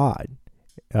sheep of God.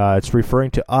 It's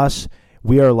referring to us.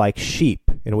 We are like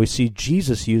sheep, and we see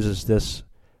Jesus uses this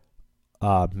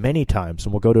many times,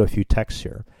 and we'll go to a few texts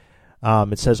here.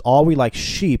 It says, all we like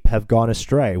sheep have gone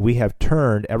astray. We have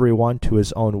turned every one to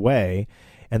his own way,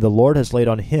 and the Lord has laid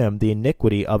on him the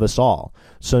iniquity of us all.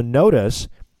 So notice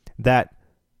that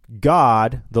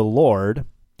God, the Lord,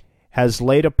 has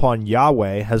laid upon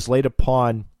Yahweh, has laid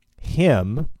upon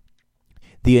him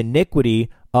the iniquity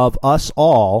of us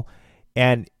all,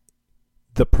 and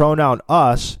the pronoun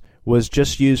us was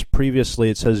just used previously.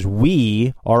 It says,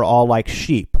 we are all like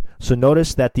sheep. So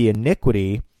notice that the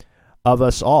iniquity of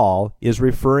us all is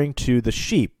referring to the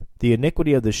sheep. The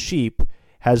iniquity of the sheep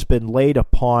has been laid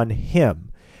upon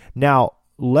him. Now,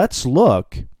 let's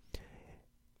look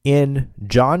in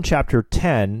John chapter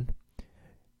 10,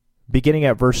 beginning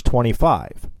at verse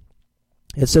 25.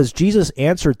 It says, Jesus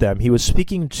answered them. He was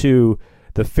speaking to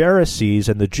the Pharisees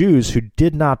and the Jews who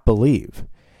did not believe.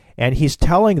 And he's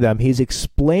telling them, he's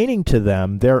explaining to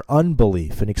them their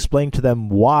unbelief and explaining to them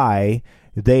why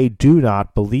they do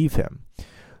not believe him.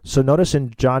 So notice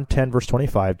in John 10, verse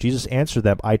 25, Jesus answered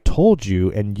them, I told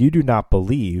you, and you do not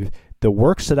believe. The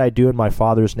works that I do in my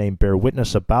Father's name bear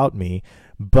witness about me,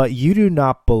 but you do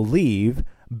not believe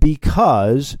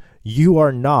because you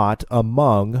are not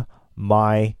among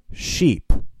my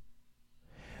sheep.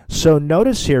 So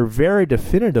notice here very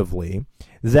definitively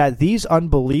that these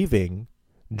unbelieving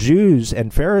Jews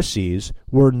and Pharisees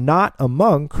were not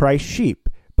among Christ's sheep.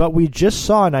 But we just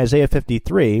saw in Isaiah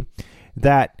 53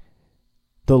 that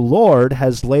the Lord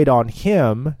has laid on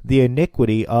him the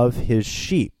iniquity of his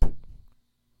sheep.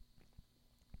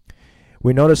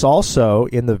 We notice also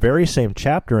in the very same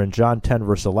chapter in John 10,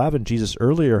 verse 11, Jesus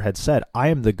earlier had said, I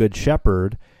am the good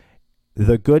shepherd.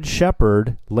 The good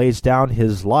shepherd lays down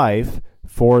his life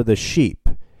for the sheep.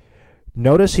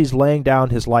 Notice he's laying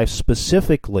down his life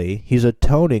specifically. He's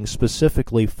atoning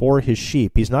specifically for his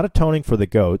sheep. He's not atoning for the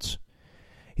goats.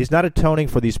 He's not atoning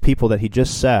for these people that he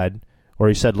just said, or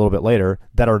he said a little bit later,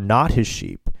 that are not his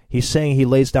sheep. He's saying he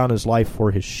lays down his life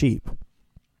for his sheep.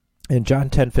 In John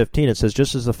 10:15, it says,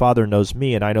 just as the Father knows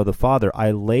me and I know the Father,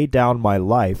 I lay down my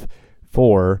life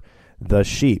for the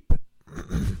sheep.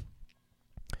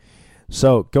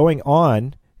 So going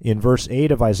on, in verse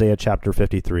 8 of Isaiah chapter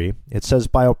 53, it says,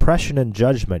 by oppression and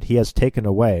judgment he has taken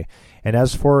away. And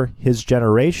as for his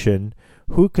generation,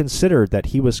 who considered that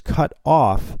he was cut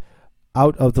off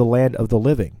out of the land of the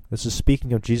living? This is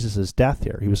speaking of Jesus' death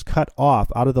here. He was cut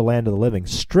off out of the land of the living,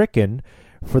 stricken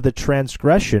for the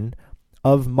transgression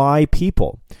of my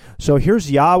people. So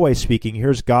here's Yahweh speaking,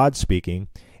 here's God speaking,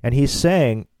 and he's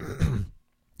saying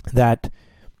that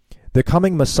the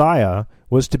coming Messiah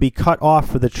was to be cut off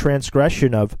for the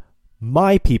transgression of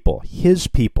my people, his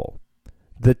people,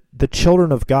 the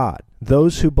children of God,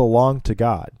 those who belong to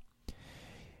God.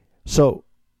 So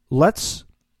let's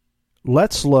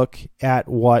look at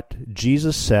what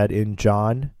Jesus said in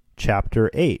John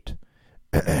chapter 8.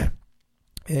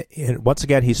 And once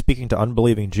again, he's speaking to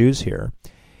unbelieving Jews here,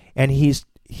 and he's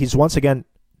once again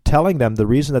telling them the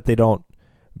reason that they don't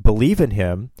believe in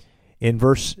him. In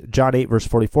John 8, verse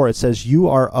 44, it says, you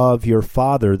are of your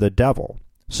father, the devil.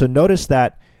 So notice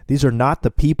that these are not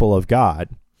the people of God.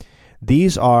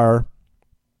 These are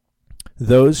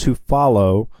those who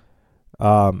follow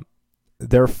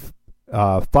their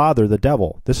father, the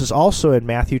devil. This is also in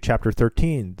Matthew chapter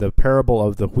 13, the parable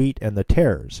of the wheat and the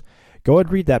tares. Go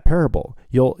and read that parable.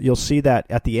 You'll see that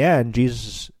at the end,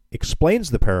 Jesus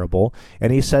explains the parable,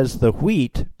 and he says the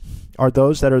wheat are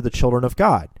those that are the children of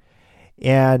God,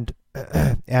 and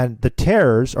the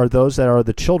tares are those that are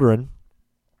the children,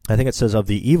 I think it says, of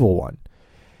the evil one.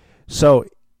 So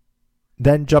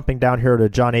then jumping down here to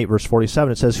John 8, verse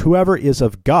 47, it says, whoever is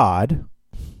of God,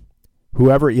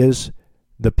 whoever is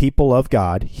the people of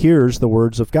God, hears the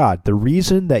words of God. The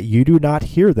reason that you do not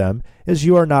hear them is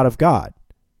you are not of God.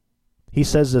 He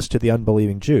says this to the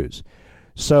unbelieving Jews.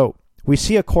 So we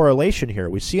see a correlation here.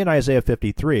 We see in Isaiah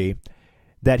 53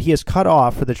 that he is cut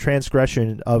off for the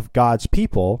transgression of God's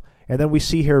people. And then we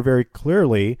see here very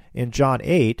clearly in John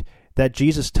 8 that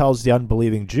Jesus tells the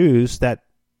unbelieving Jews that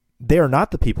they are not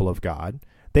the people of God.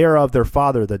 They are of their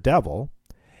father, the devil.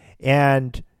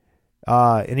 And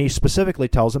he specifically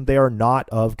tells them they are not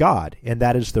of God. And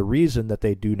that is the reason that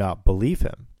they do not believe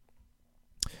him.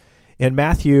 In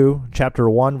Matthew chapter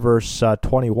 1, verse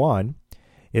 21,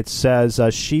 it says,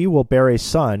 she will bear a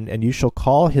son, and you shall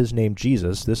call his name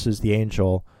Jesus. This is the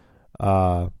angel.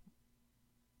 I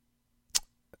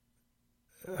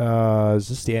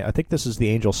think this is the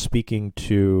angel speaking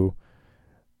to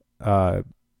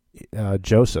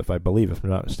Joseph, I believe, if I'm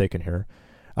not mistaken here.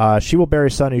 She will bear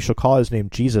a son, and you shall call his name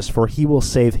Jesus, for he will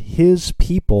save his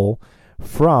people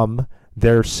from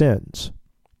their sins.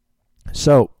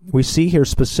 So we see here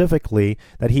specifically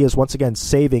that he is once again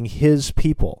saving his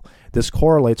people. This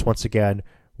correlates once again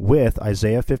with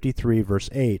Isaiah 53, verse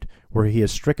 8, where he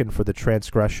is stricken for the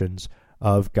transgressions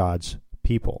of God's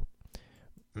people.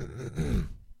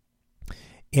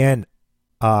 And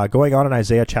going on in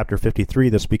Isaiah chapter 53,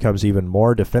 this becomes even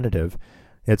more definitive.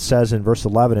 It says in verse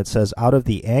 11, it says, out of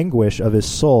the anguish of his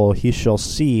soul he shall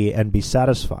see and be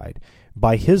satisfied.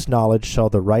 By his knowledge shall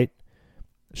the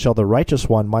righteous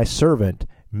one, my servant,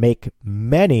 make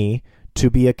many to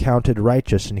be accounted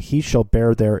righteous, and he shall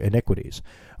bear their iniquities.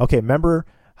 Okay, remember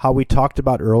how we talked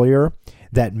about earlier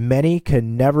that many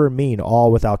can never mean all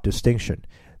without distinction.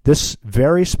 This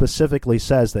very specifically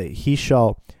says that he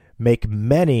shall make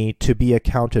many to be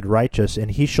accounted righteous,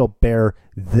 and he shall bear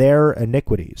their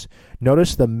iniquities.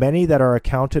 Notice the many that are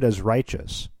accounted as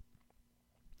righteous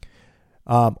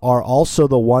are also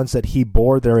the ones that he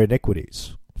bore their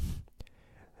iniquities.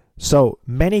 So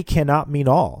many cannot mean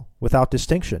all without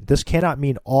distinction. This cannot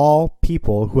mean all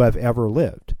people who have ever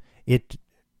lived. It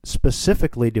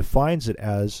specifically defines it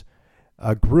as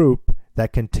a group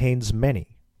that contains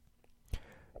many.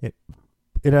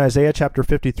 In Isaiah chapter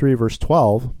 53, verse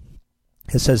 12,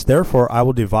 it says, therefore I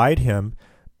will divide him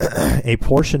a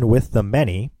portion with the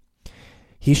many.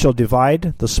 He shall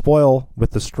divide the spoil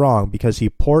with the strong, because he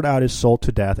poured out his soul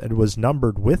to death and was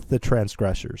numbered with the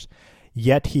transgressors.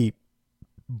 Yet he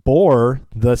bore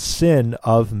the sin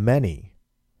of many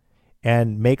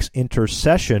and makes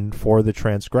intercession for the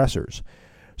transgressors.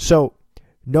 So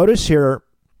notice here,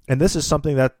 and this is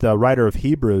something that the writer of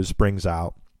Hebrews brings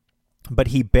out, but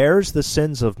he bears the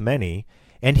sins of many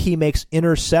and he makes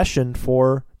intercession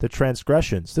for the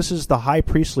transgressions. This is the high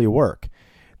priestly work,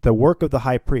 the work of the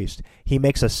high priest. He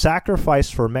makes a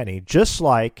sacrifice for many, just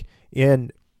like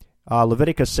in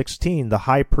Leviticus 16, the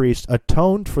high priest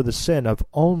atoned for the sin of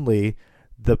only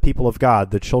the people of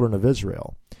God, the children of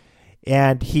Israel.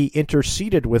 And he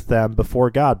interceded with them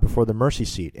before God, before the mercy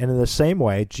seat. And in the same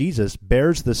way, Jesus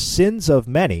bears the sins of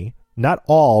many, not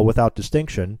all without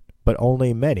distinction, but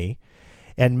only many,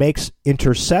 and makes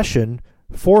intercession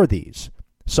for these.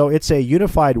 So it's a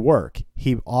unified work.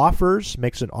 He offers,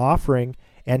 makes an offering,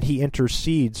 and he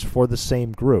intercedes for the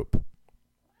same group.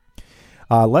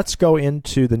 Let's go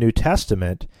into the New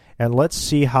Testament, and let's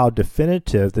see how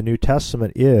definitive the New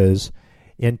Testament is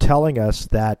in telling us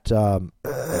that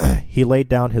he laid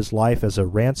down his life as a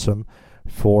ransom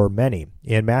for many.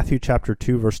 In Matthew chapter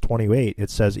 2, verse 28, it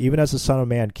says, even as the Son of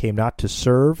Man came not to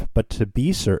serve, but to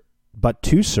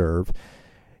serve,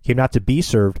 came not to be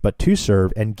served, but to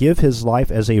serve, and give his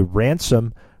life as a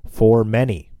ransom for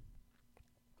many.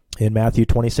 In Matthew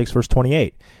 26, verse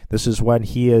 28, this is when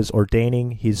he is ordaining,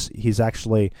 he's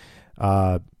actually,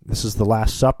 this is the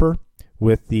Last Supper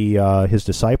with his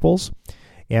disciples,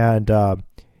 and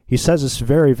he says this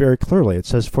very, very clearly. It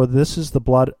says, for this is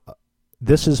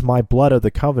my blood of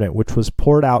the covenant, which was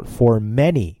poured out for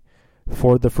many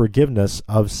for the forgiveness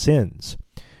of sins.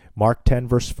 Mark 10,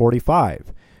 verse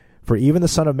 45, for even the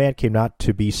Son of Man came not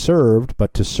to be served,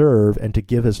 but to serve, and to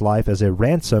give his life as a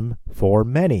ransom for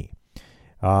many.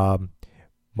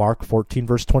 Mark 14,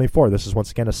 verse 24, this is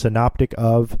once again a synoptic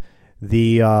of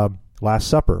the Last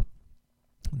Supper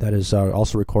that is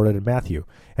also recorded in Matthew.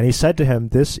 And he said to him,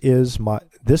 this is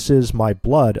my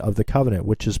blood of the covenant,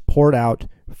 which is poured out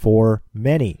for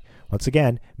many. Once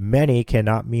again, many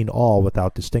cannot mean all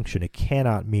without distinction. It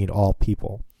cannot mean all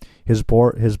people. His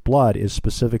blood is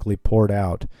specifically poured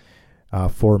out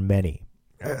for many.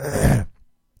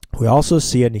 We also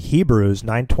see it in Hebrews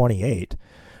 9:28,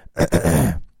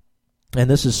 and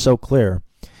this is so clear.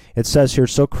 It says here,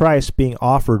 so Christ being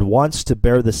offered once to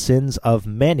bear the sins of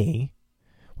many,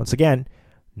 once again,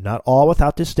 not all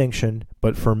without distinction,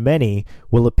 but for many,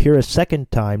 will appear a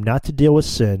second time, not to deal with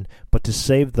sin, but to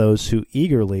save those who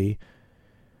eagerly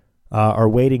are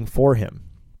waiting for him.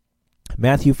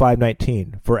 Matthew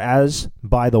 5:19, for as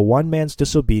by the one man's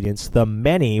disobedience the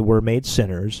many were made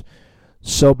sinners,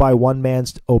 so by one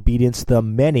man's obedience the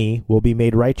many will be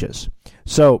made righteous.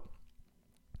 So,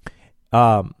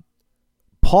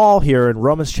 Paul here in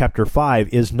Romans chapter 5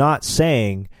 is not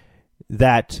saying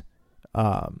that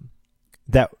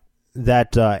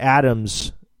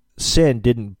Adam's sin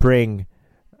didn't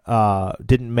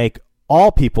make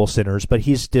all people sinners, but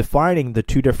he's defining the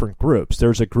two different groups.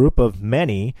 There's a group of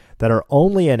many that are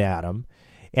only in Adam,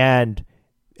 and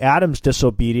Adam's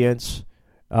disobedience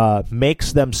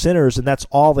makes them sinners, and that's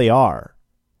all they are.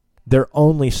 They're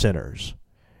only sinners.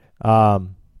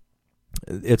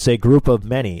 It's a group of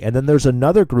many. And then there's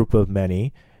another group of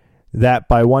many that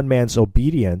by one man's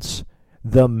obedience,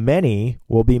 the many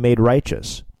will be made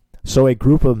righteous. So a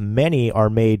group of many are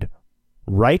made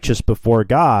righteous before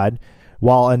God,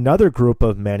 while another group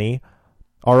of many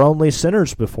are only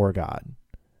sinners before God.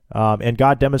 And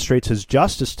God demonstrates his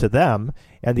justice to them,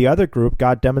 and the other group,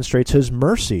 God demonstrates his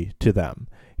mercy to them.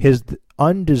 His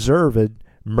undeserved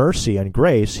mercy and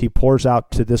grace he pours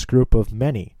out to this group of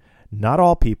many. Not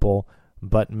all people,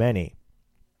 but many.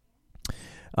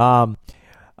 A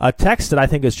text that I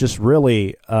think is just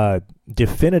really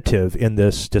definitive in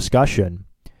this discussion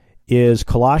is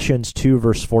Colossians 2,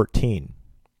 verse 14.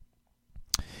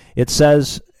 It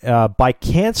says, by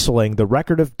canceling the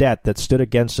record of debt that stood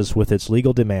against us with its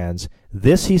legal demands,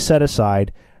 this he set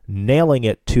aside, nailing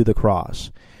it to the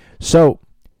cross. So,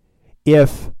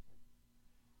 if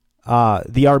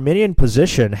the Arminian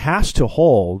position has to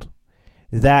hold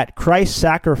that Christ's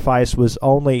sacrifice was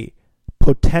only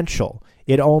potential,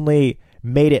 it only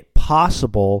made it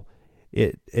possible,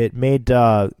 it made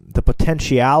the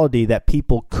potentiality that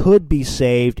people could be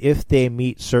saved if they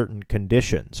meet certain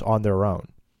conditions on their own.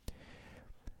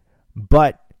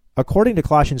 But according to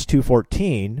Colossians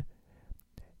 2:14,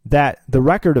 that the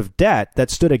record of debt that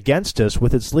stood against us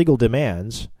with its legal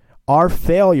demands, our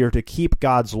failure to keep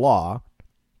God's law,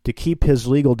 to keep his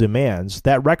legal demands,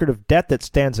 that record of debt that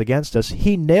stands against us,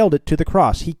 he nailed it to the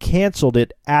cross. He canceled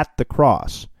it at the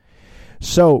cross.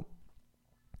 So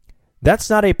that's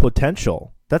not a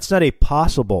potential. That's not a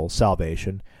possible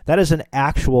salvation. That is an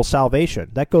actual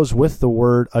salvation. That goes with the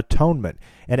word atonement.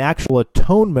 An actual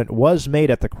atonement was made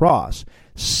at the cross.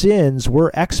 Sins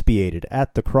were expiated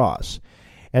at the cross.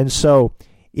 And so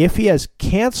if he has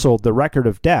canceled the record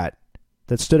of debt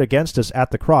that stood against us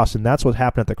at the cross, and that's what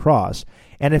happened at the cross,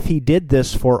 and if he did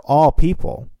this for all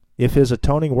people, if his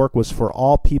atoning work was for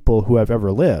all people who have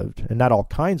ever lived, and not all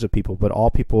kinds of people, but all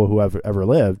people who have ever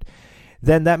lived,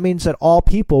 then that means that all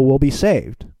people will be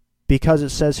saved, because it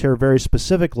says here very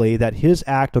specifically that his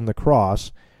act on the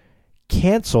cross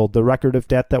canceled the record of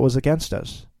debt that was against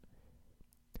us.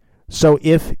 So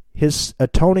if his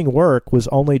atoning work was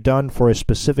only done for a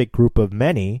specific group of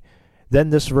many, then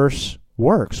this verse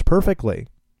works perfectly.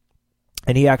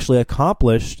 And he actually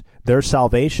accomplished their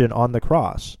salvation on the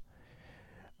cross.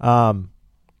 The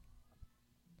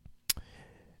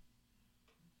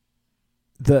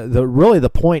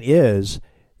point is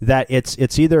that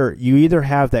it's either you either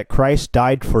have that Christ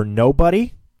died for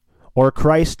nobody or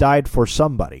Christ died for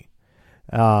somebody.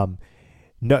 If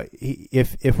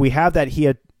we have that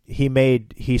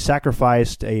he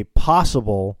sacrificed a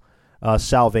possible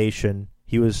salvation,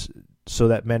 he was so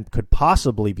that men could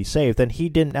possibly be saved, then he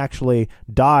didn't actually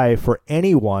die for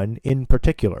anyone in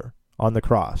particular on the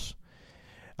cross.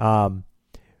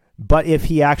 But if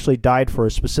he actually died for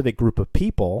a specific group of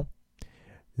people,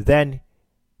 then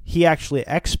he actually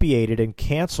expiated and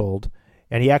canceled,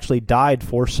 and he actually died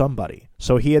for somebody.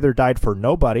 So he either died for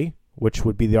nobody, which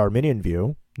would be the Arminian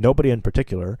view, nobody in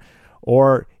particular,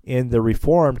 or in the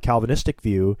Reformed Calvinistic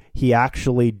view, he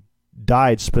actually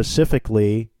died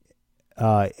specifically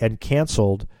and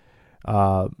canceled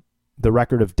the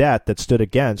record of debt that stood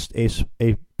against a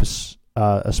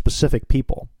specific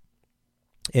people.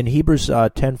 In Hebrews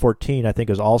 10:14, I think,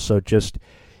 is also just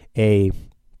a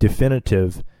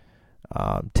definitive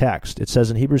text. It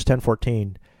says in Hebrews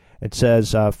 10:14, it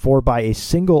says, "For by a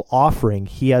single offering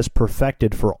he has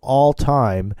perfected for all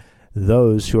time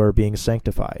those who are being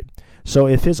sanctified." So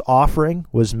if his offering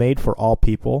was made for all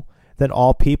people, then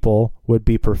all people would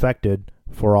be perfected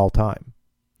for all time.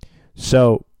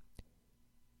 So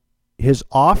his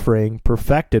offering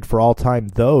perfected for all time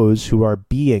those who are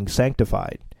being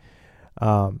sanctified.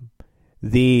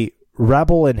 The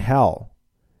rebel in hell,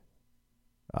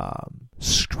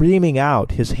 screaming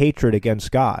out his hatred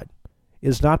against God,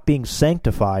 is not being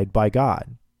sanctified by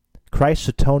God. Christ's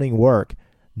atoning work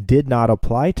did not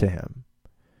apply to him.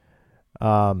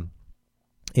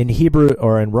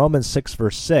 In Romans 6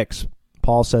 verse 6,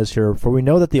 Paul says here, "For we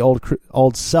know that the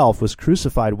old self was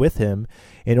crucified with him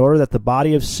in order that the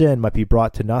body of sin might be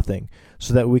brought to nothing,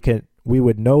 so that we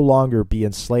would no longer be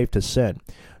enslaved to sin."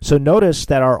 So notice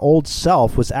that our old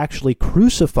self was actually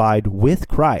crucified with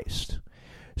Christ.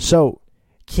 So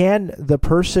can the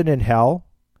person in hell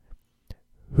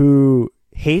who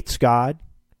hates God,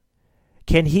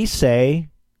 can he say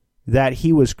that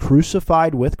he was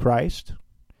crucified with Christ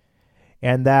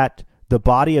and that the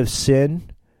body of sin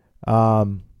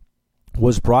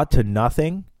was brought to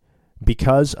nothing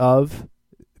because of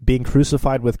being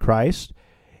crucified with Christ,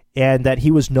 and that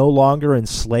he was no longer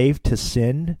enslaved to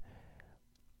sin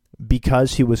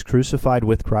because he was crucified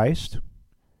with Christ?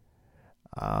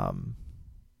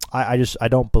 I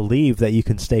don't believe that you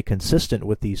can stay consistent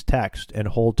with these texts and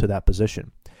hold to that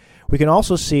position. We can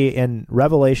also see in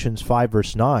Revelations 5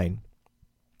 verse 9,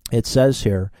 it says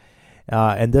here,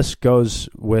 and this goes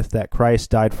with that Christ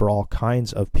died for all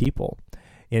kinds of people.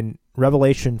 In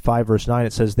Revelation 5 verse 9,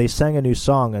 it says, "They sang a new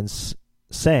song and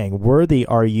sang, 'Worthy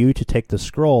are you to take the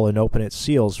scroll and open its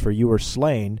seals, for you were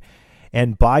slain,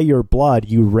 and by your blood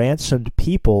you ransomed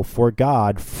people for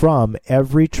God from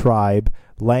every tribe,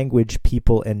 language,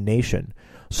 people, and nation.'"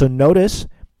 So notice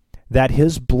that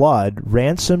his blood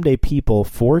ransomed a people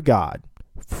for God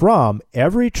from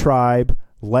every tribe,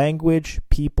 language,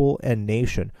 people, and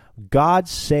nation. God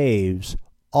saves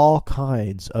all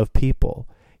kinds of people.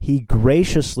 He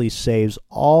graciously saves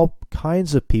all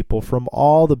kinds of people from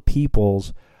all the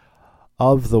peoples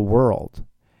of the world.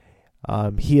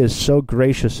 He is so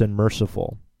gracious and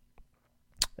merciful.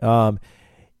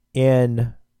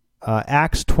 In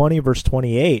Acts 20 verse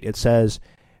 28, it says,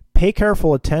 "Pay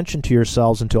careful attention to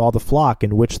yourselves and to all the flock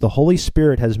in which the Holy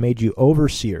Spirit has made you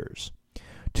overseers,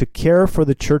 to care for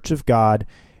the church of God,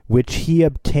 which he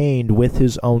obtained with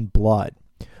his own blood."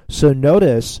 So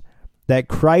notice that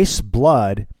Christ's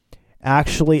blood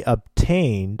actually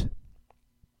obtained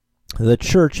the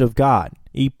church of God.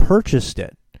 He purchased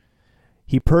it.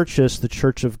 He purchased the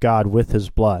church of God with his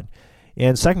blood.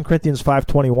 In 2 Corinthians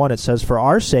 5:21, it says, "For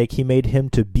our sake he made him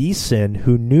to be sin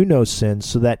who knew no sin,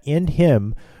 so that in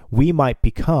him we might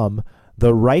become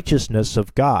the righteousness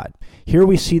of God." Here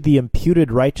we see the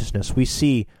imputed righteousness. We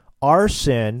see our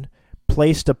sin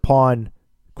placed upon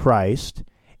Christ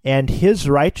and his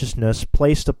righteousness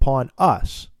placed upon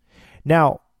us.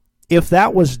 Now, if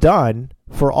that was done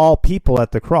for all people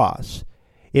at the cross,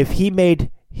 if he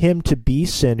made him to be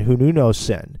sin who knew no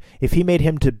sin, if he made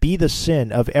him to be the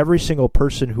sin of every single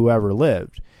person who ever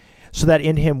lived, so that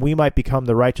in him we might become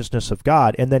the righteousness of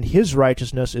God, and then his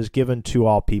righteousness is given to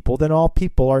all people, then all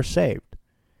people are saved.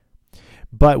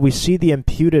 But we see the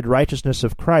imputed righteousness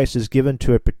of Christ is given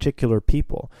to a particular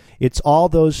people. It's all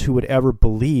those who would ever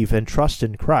believe and trust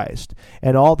in Christ.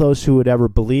 And all those who would ever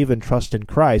believe and trust in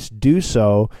Christ do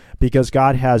so because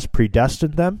God has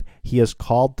predestined them, he has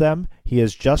called them, he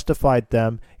has justified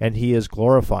them, and he is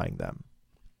glorifying them.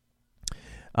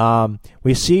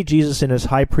 We see Jesus in his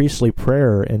high priestly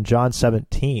prayer in John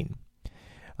 17.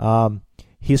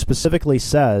 He specifically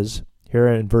says, here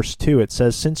in verse 2, it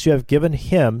says, "Since you have given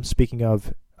him," speaking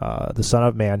of the Son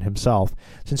of Man himself,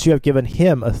 "since you have given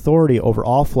him authority over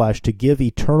all flesh to give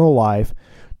eternal life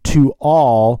to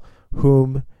all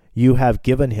whom you have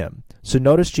given him." So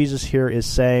notice Jesus here is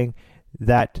saying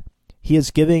that he is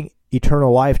giving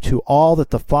eternal life to all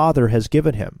that the Father has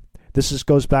given him. This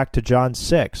goes back to John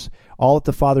 6. "All that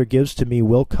the Father gives to me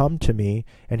will come to me,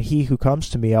 and he who comes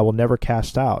to me I will never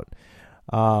cast out."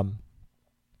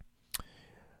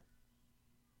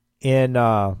 In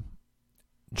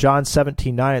John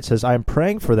 17:9, it says, "I am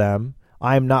praying for them.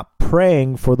 I am not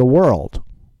praying for the world."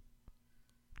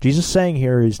 Jesus saying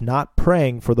here he's not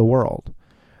praying for the world.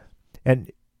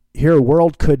 And here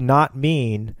world could not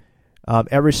mean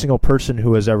every single person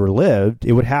who has ever lived.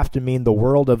 It would have to mean the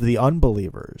world of the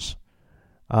unbelievers.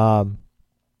 I'm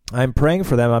praying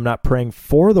for them. I'm not praying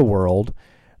for the world,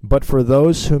 but for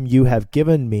those whom you have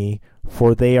given me,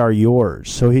 for they are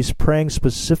yours. So he's praying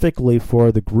specifically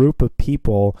for the group of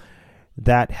people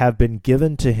that have been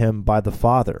given to him by the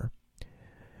Father.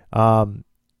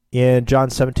 In John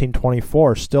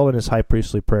 17:24, still in his high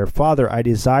priestly prayer, "Father, I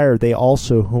desire they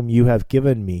also whom you have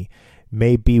given me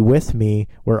may be with me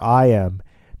where I am,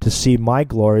 to see my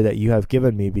glory that you have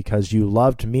given me, because you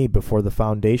loved me before the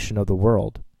foundation of the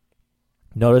world.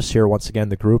 Notice here once again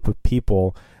the group of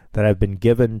people that have been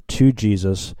given to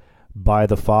Jesus by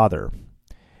the Father,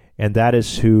 and that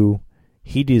is who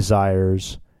he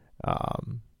desires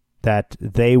that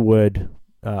they would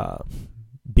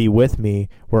be with me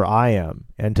where I am,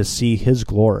 and to see his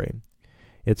glory.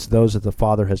 It's those that the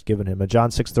Father has given him. In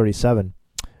John 6:37,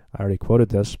 I already quoted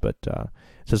this, but it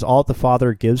says, all that the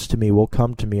Father gives to me will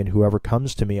come to me, and whoever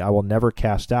comes to me I will never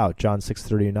cast out. John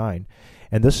 6:39.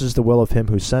 And this is the will of him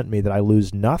who sent me, that I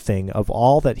lose nothing of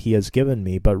all that he has given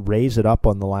me, but raise it up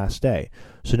on the last day.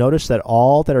 So notice that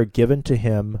all that are given to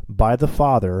him by the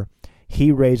Father,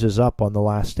 he raises up on the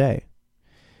last day.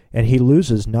 And he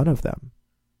loses none of them.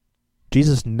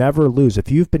 Jesus never loses.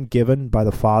 If you've been given by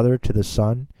the Father to the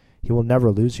Son, he will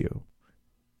never lose you.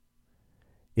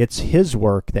 It's his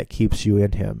work that keeps you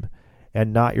in him,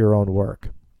 and not your own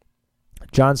work.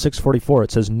 John 6:44,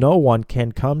 it says, no one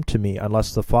can come to me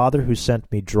unless the Father who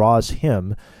sent me draws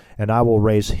him, and I will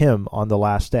raise him on the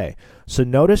last day. So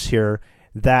notice here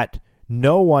that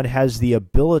no one has the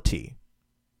ability,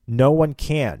 no one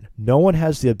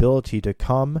has the ability to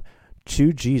come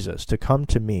to Jesus, to come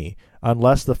to me,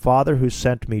 unless the Father who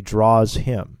sent me draws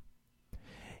him.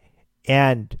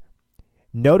 And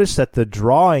notice that the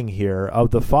drawing here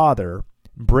of the Father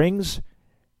brings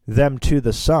them to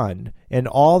the Son, and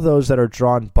all those that are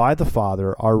drawn by the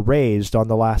Father are raised on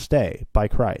the last day by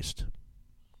Christ.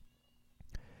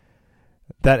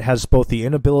 That has both the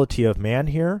inability of man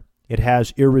here, it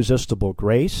has irresistible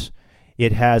grace,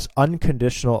 it has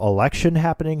unconditional election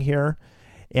happening here,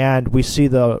 and we see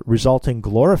the resulting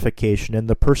glorification and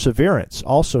the perseverance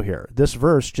also here. This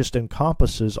verse just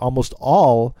encompasses almost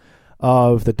all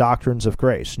of the doctrines of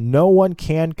grace. No one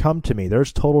can come to me.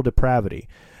 There's total depravity.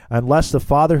 Unless the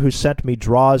Father who sent me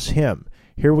draws him.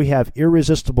 Here we have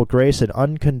irresistible grace and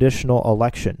unconditional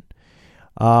election.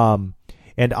 And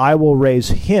I will raise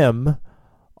him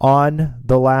on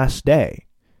the last day.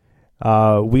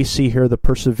 We see here the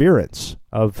perseverance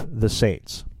of the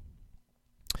saints.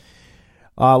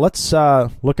 Let's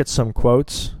look at some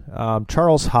quotes.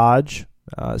 Charles Hodge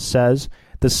says,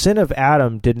 the sin of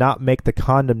Adam did not make the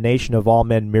condemnation of all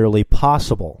men merely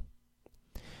possible.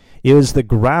 It is the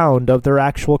ground of their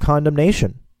actual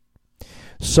condemnation.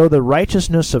 So the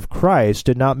righteousness of Christ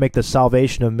did not make the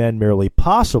salvation of men merely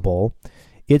possible.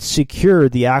 It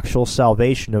secured the actual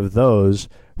salvation of those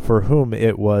for whom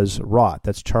it was wrought.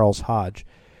 That's Charles Hodge.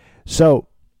 So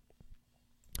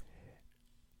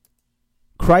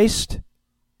Christ's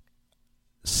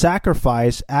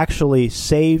sacrifice actually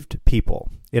saved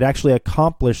people. It actually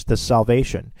accomplished the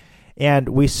salvation. And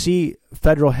we see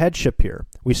federal headship here.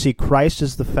 We see Christ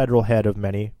is the federal head of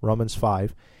many, Romans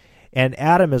 5, and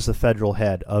Adam is the federal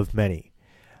head of many.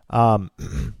 And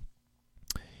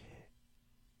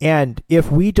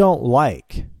if we don't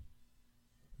like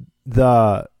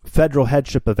the federal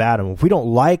headship of Adam, if we don't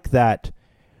like that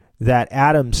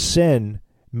Adam's sin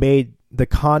made the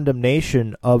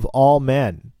condemnation of all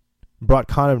men, brought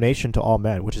condemnation to all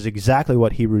men, which is exactly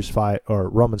what Hebrews 5 or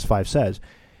Romans 5 says,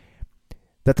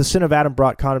 that the sin of Adam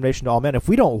brought condemnation to all men. If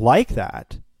we don't like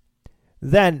that,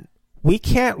 then we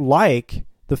can't like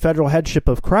the federal headship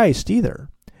of Christ either.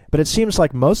 But it seems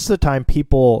like most of the time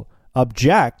people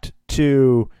object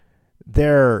to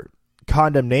their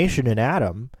condemnation in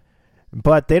Adam,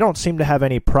 but they don't seem to have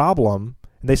any problem.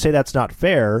 And they say that's not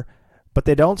fair, but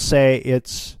they don't say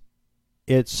it's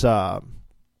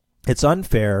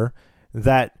unfair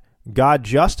that God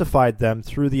justified them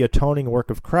through the atoning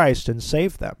work of Christ and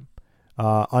saved them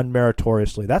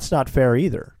unmeritoriously. That's not fair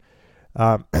either.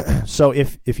 So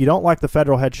if you don't like the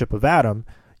federal headship of Adam,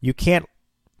 you can't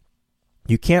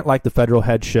like the federal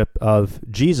headship of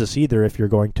Jesus either if you're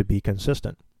going to be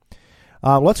consistent.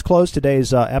 Let's close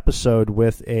today's episode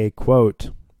with a quote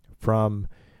from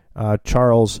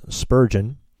Charles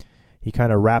Spurgeon. He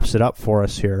kind of wraps it up for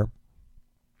us here.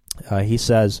 He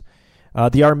says,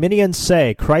 the Arminians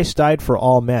say Christ died for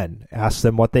all men. Ask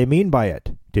them what they mean by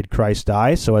it. Did Christ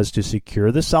die so as to secure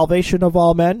the salvation of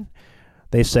all men?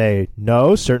 They say,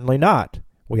 no, certainly not.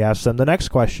 We ask them the next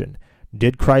question.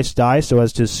 Did Christ die so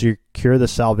as to secure the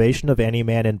salvation of any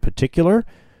man in particular?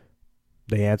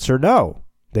 They answer no.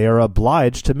 They are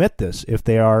obliged to admit this if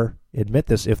they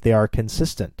are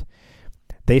consistent.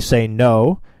 They say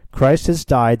no. Christ has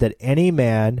died that any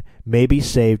man may be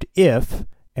saved if,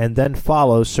 and then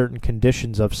follow certain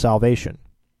conditions of salvation.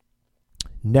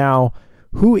 Now,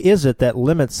 who is it that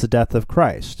limits the death of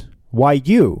Christ? Why,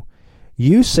 you.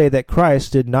 You say that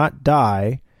Christ did not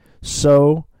die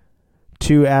so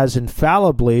to as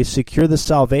infallibly secure the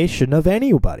salvation of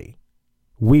anybody.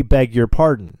 We beg your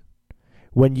pardon.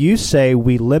 When you say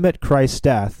we limit Christ's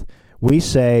death, we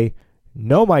say,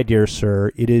 no, my dear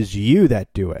sir, it is you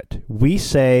that do it. We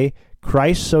say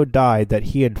Christ so died that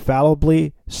he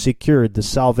infallibly secured the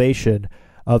salvation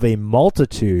of a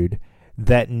multitude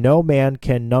that no man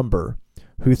can number,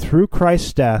 who through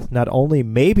Christ's death not only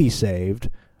may be saved,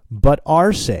 but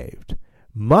are saved,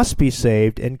 must be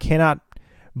saved, and cannot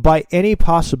by any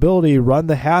possibility run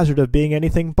the hazard of being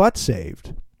anything but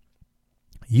saved.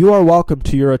 You are welcome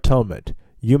to your atonement.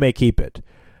 You may keep it.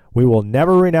 We will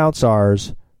never renounce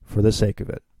ours for the sake of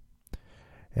it.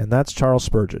 And that's Charles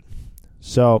Spurgeon.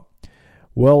 So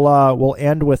we'll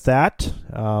end with that.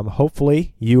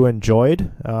 Hopefully you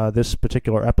enjoyed this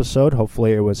particular episode.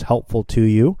 Hopefully it was helpful to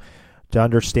you to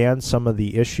understand some of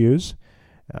the issues.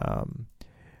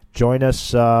 Join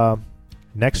us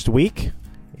next week,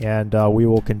 and we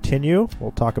will continue.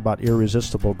 We'll talk about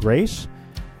irresistible grace,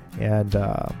 and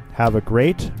have a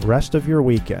great rest of your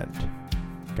weekend.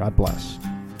 God bless.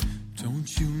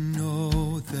 Don't you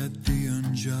know that the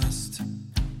unjust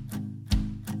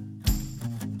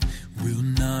will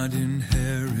not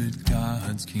inherit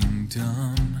God's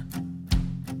kingdom?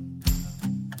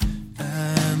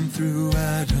 And through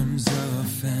Adam's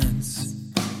offense,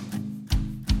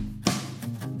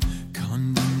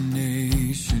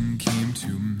 condemnation came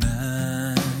to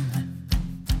man,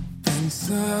 and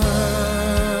so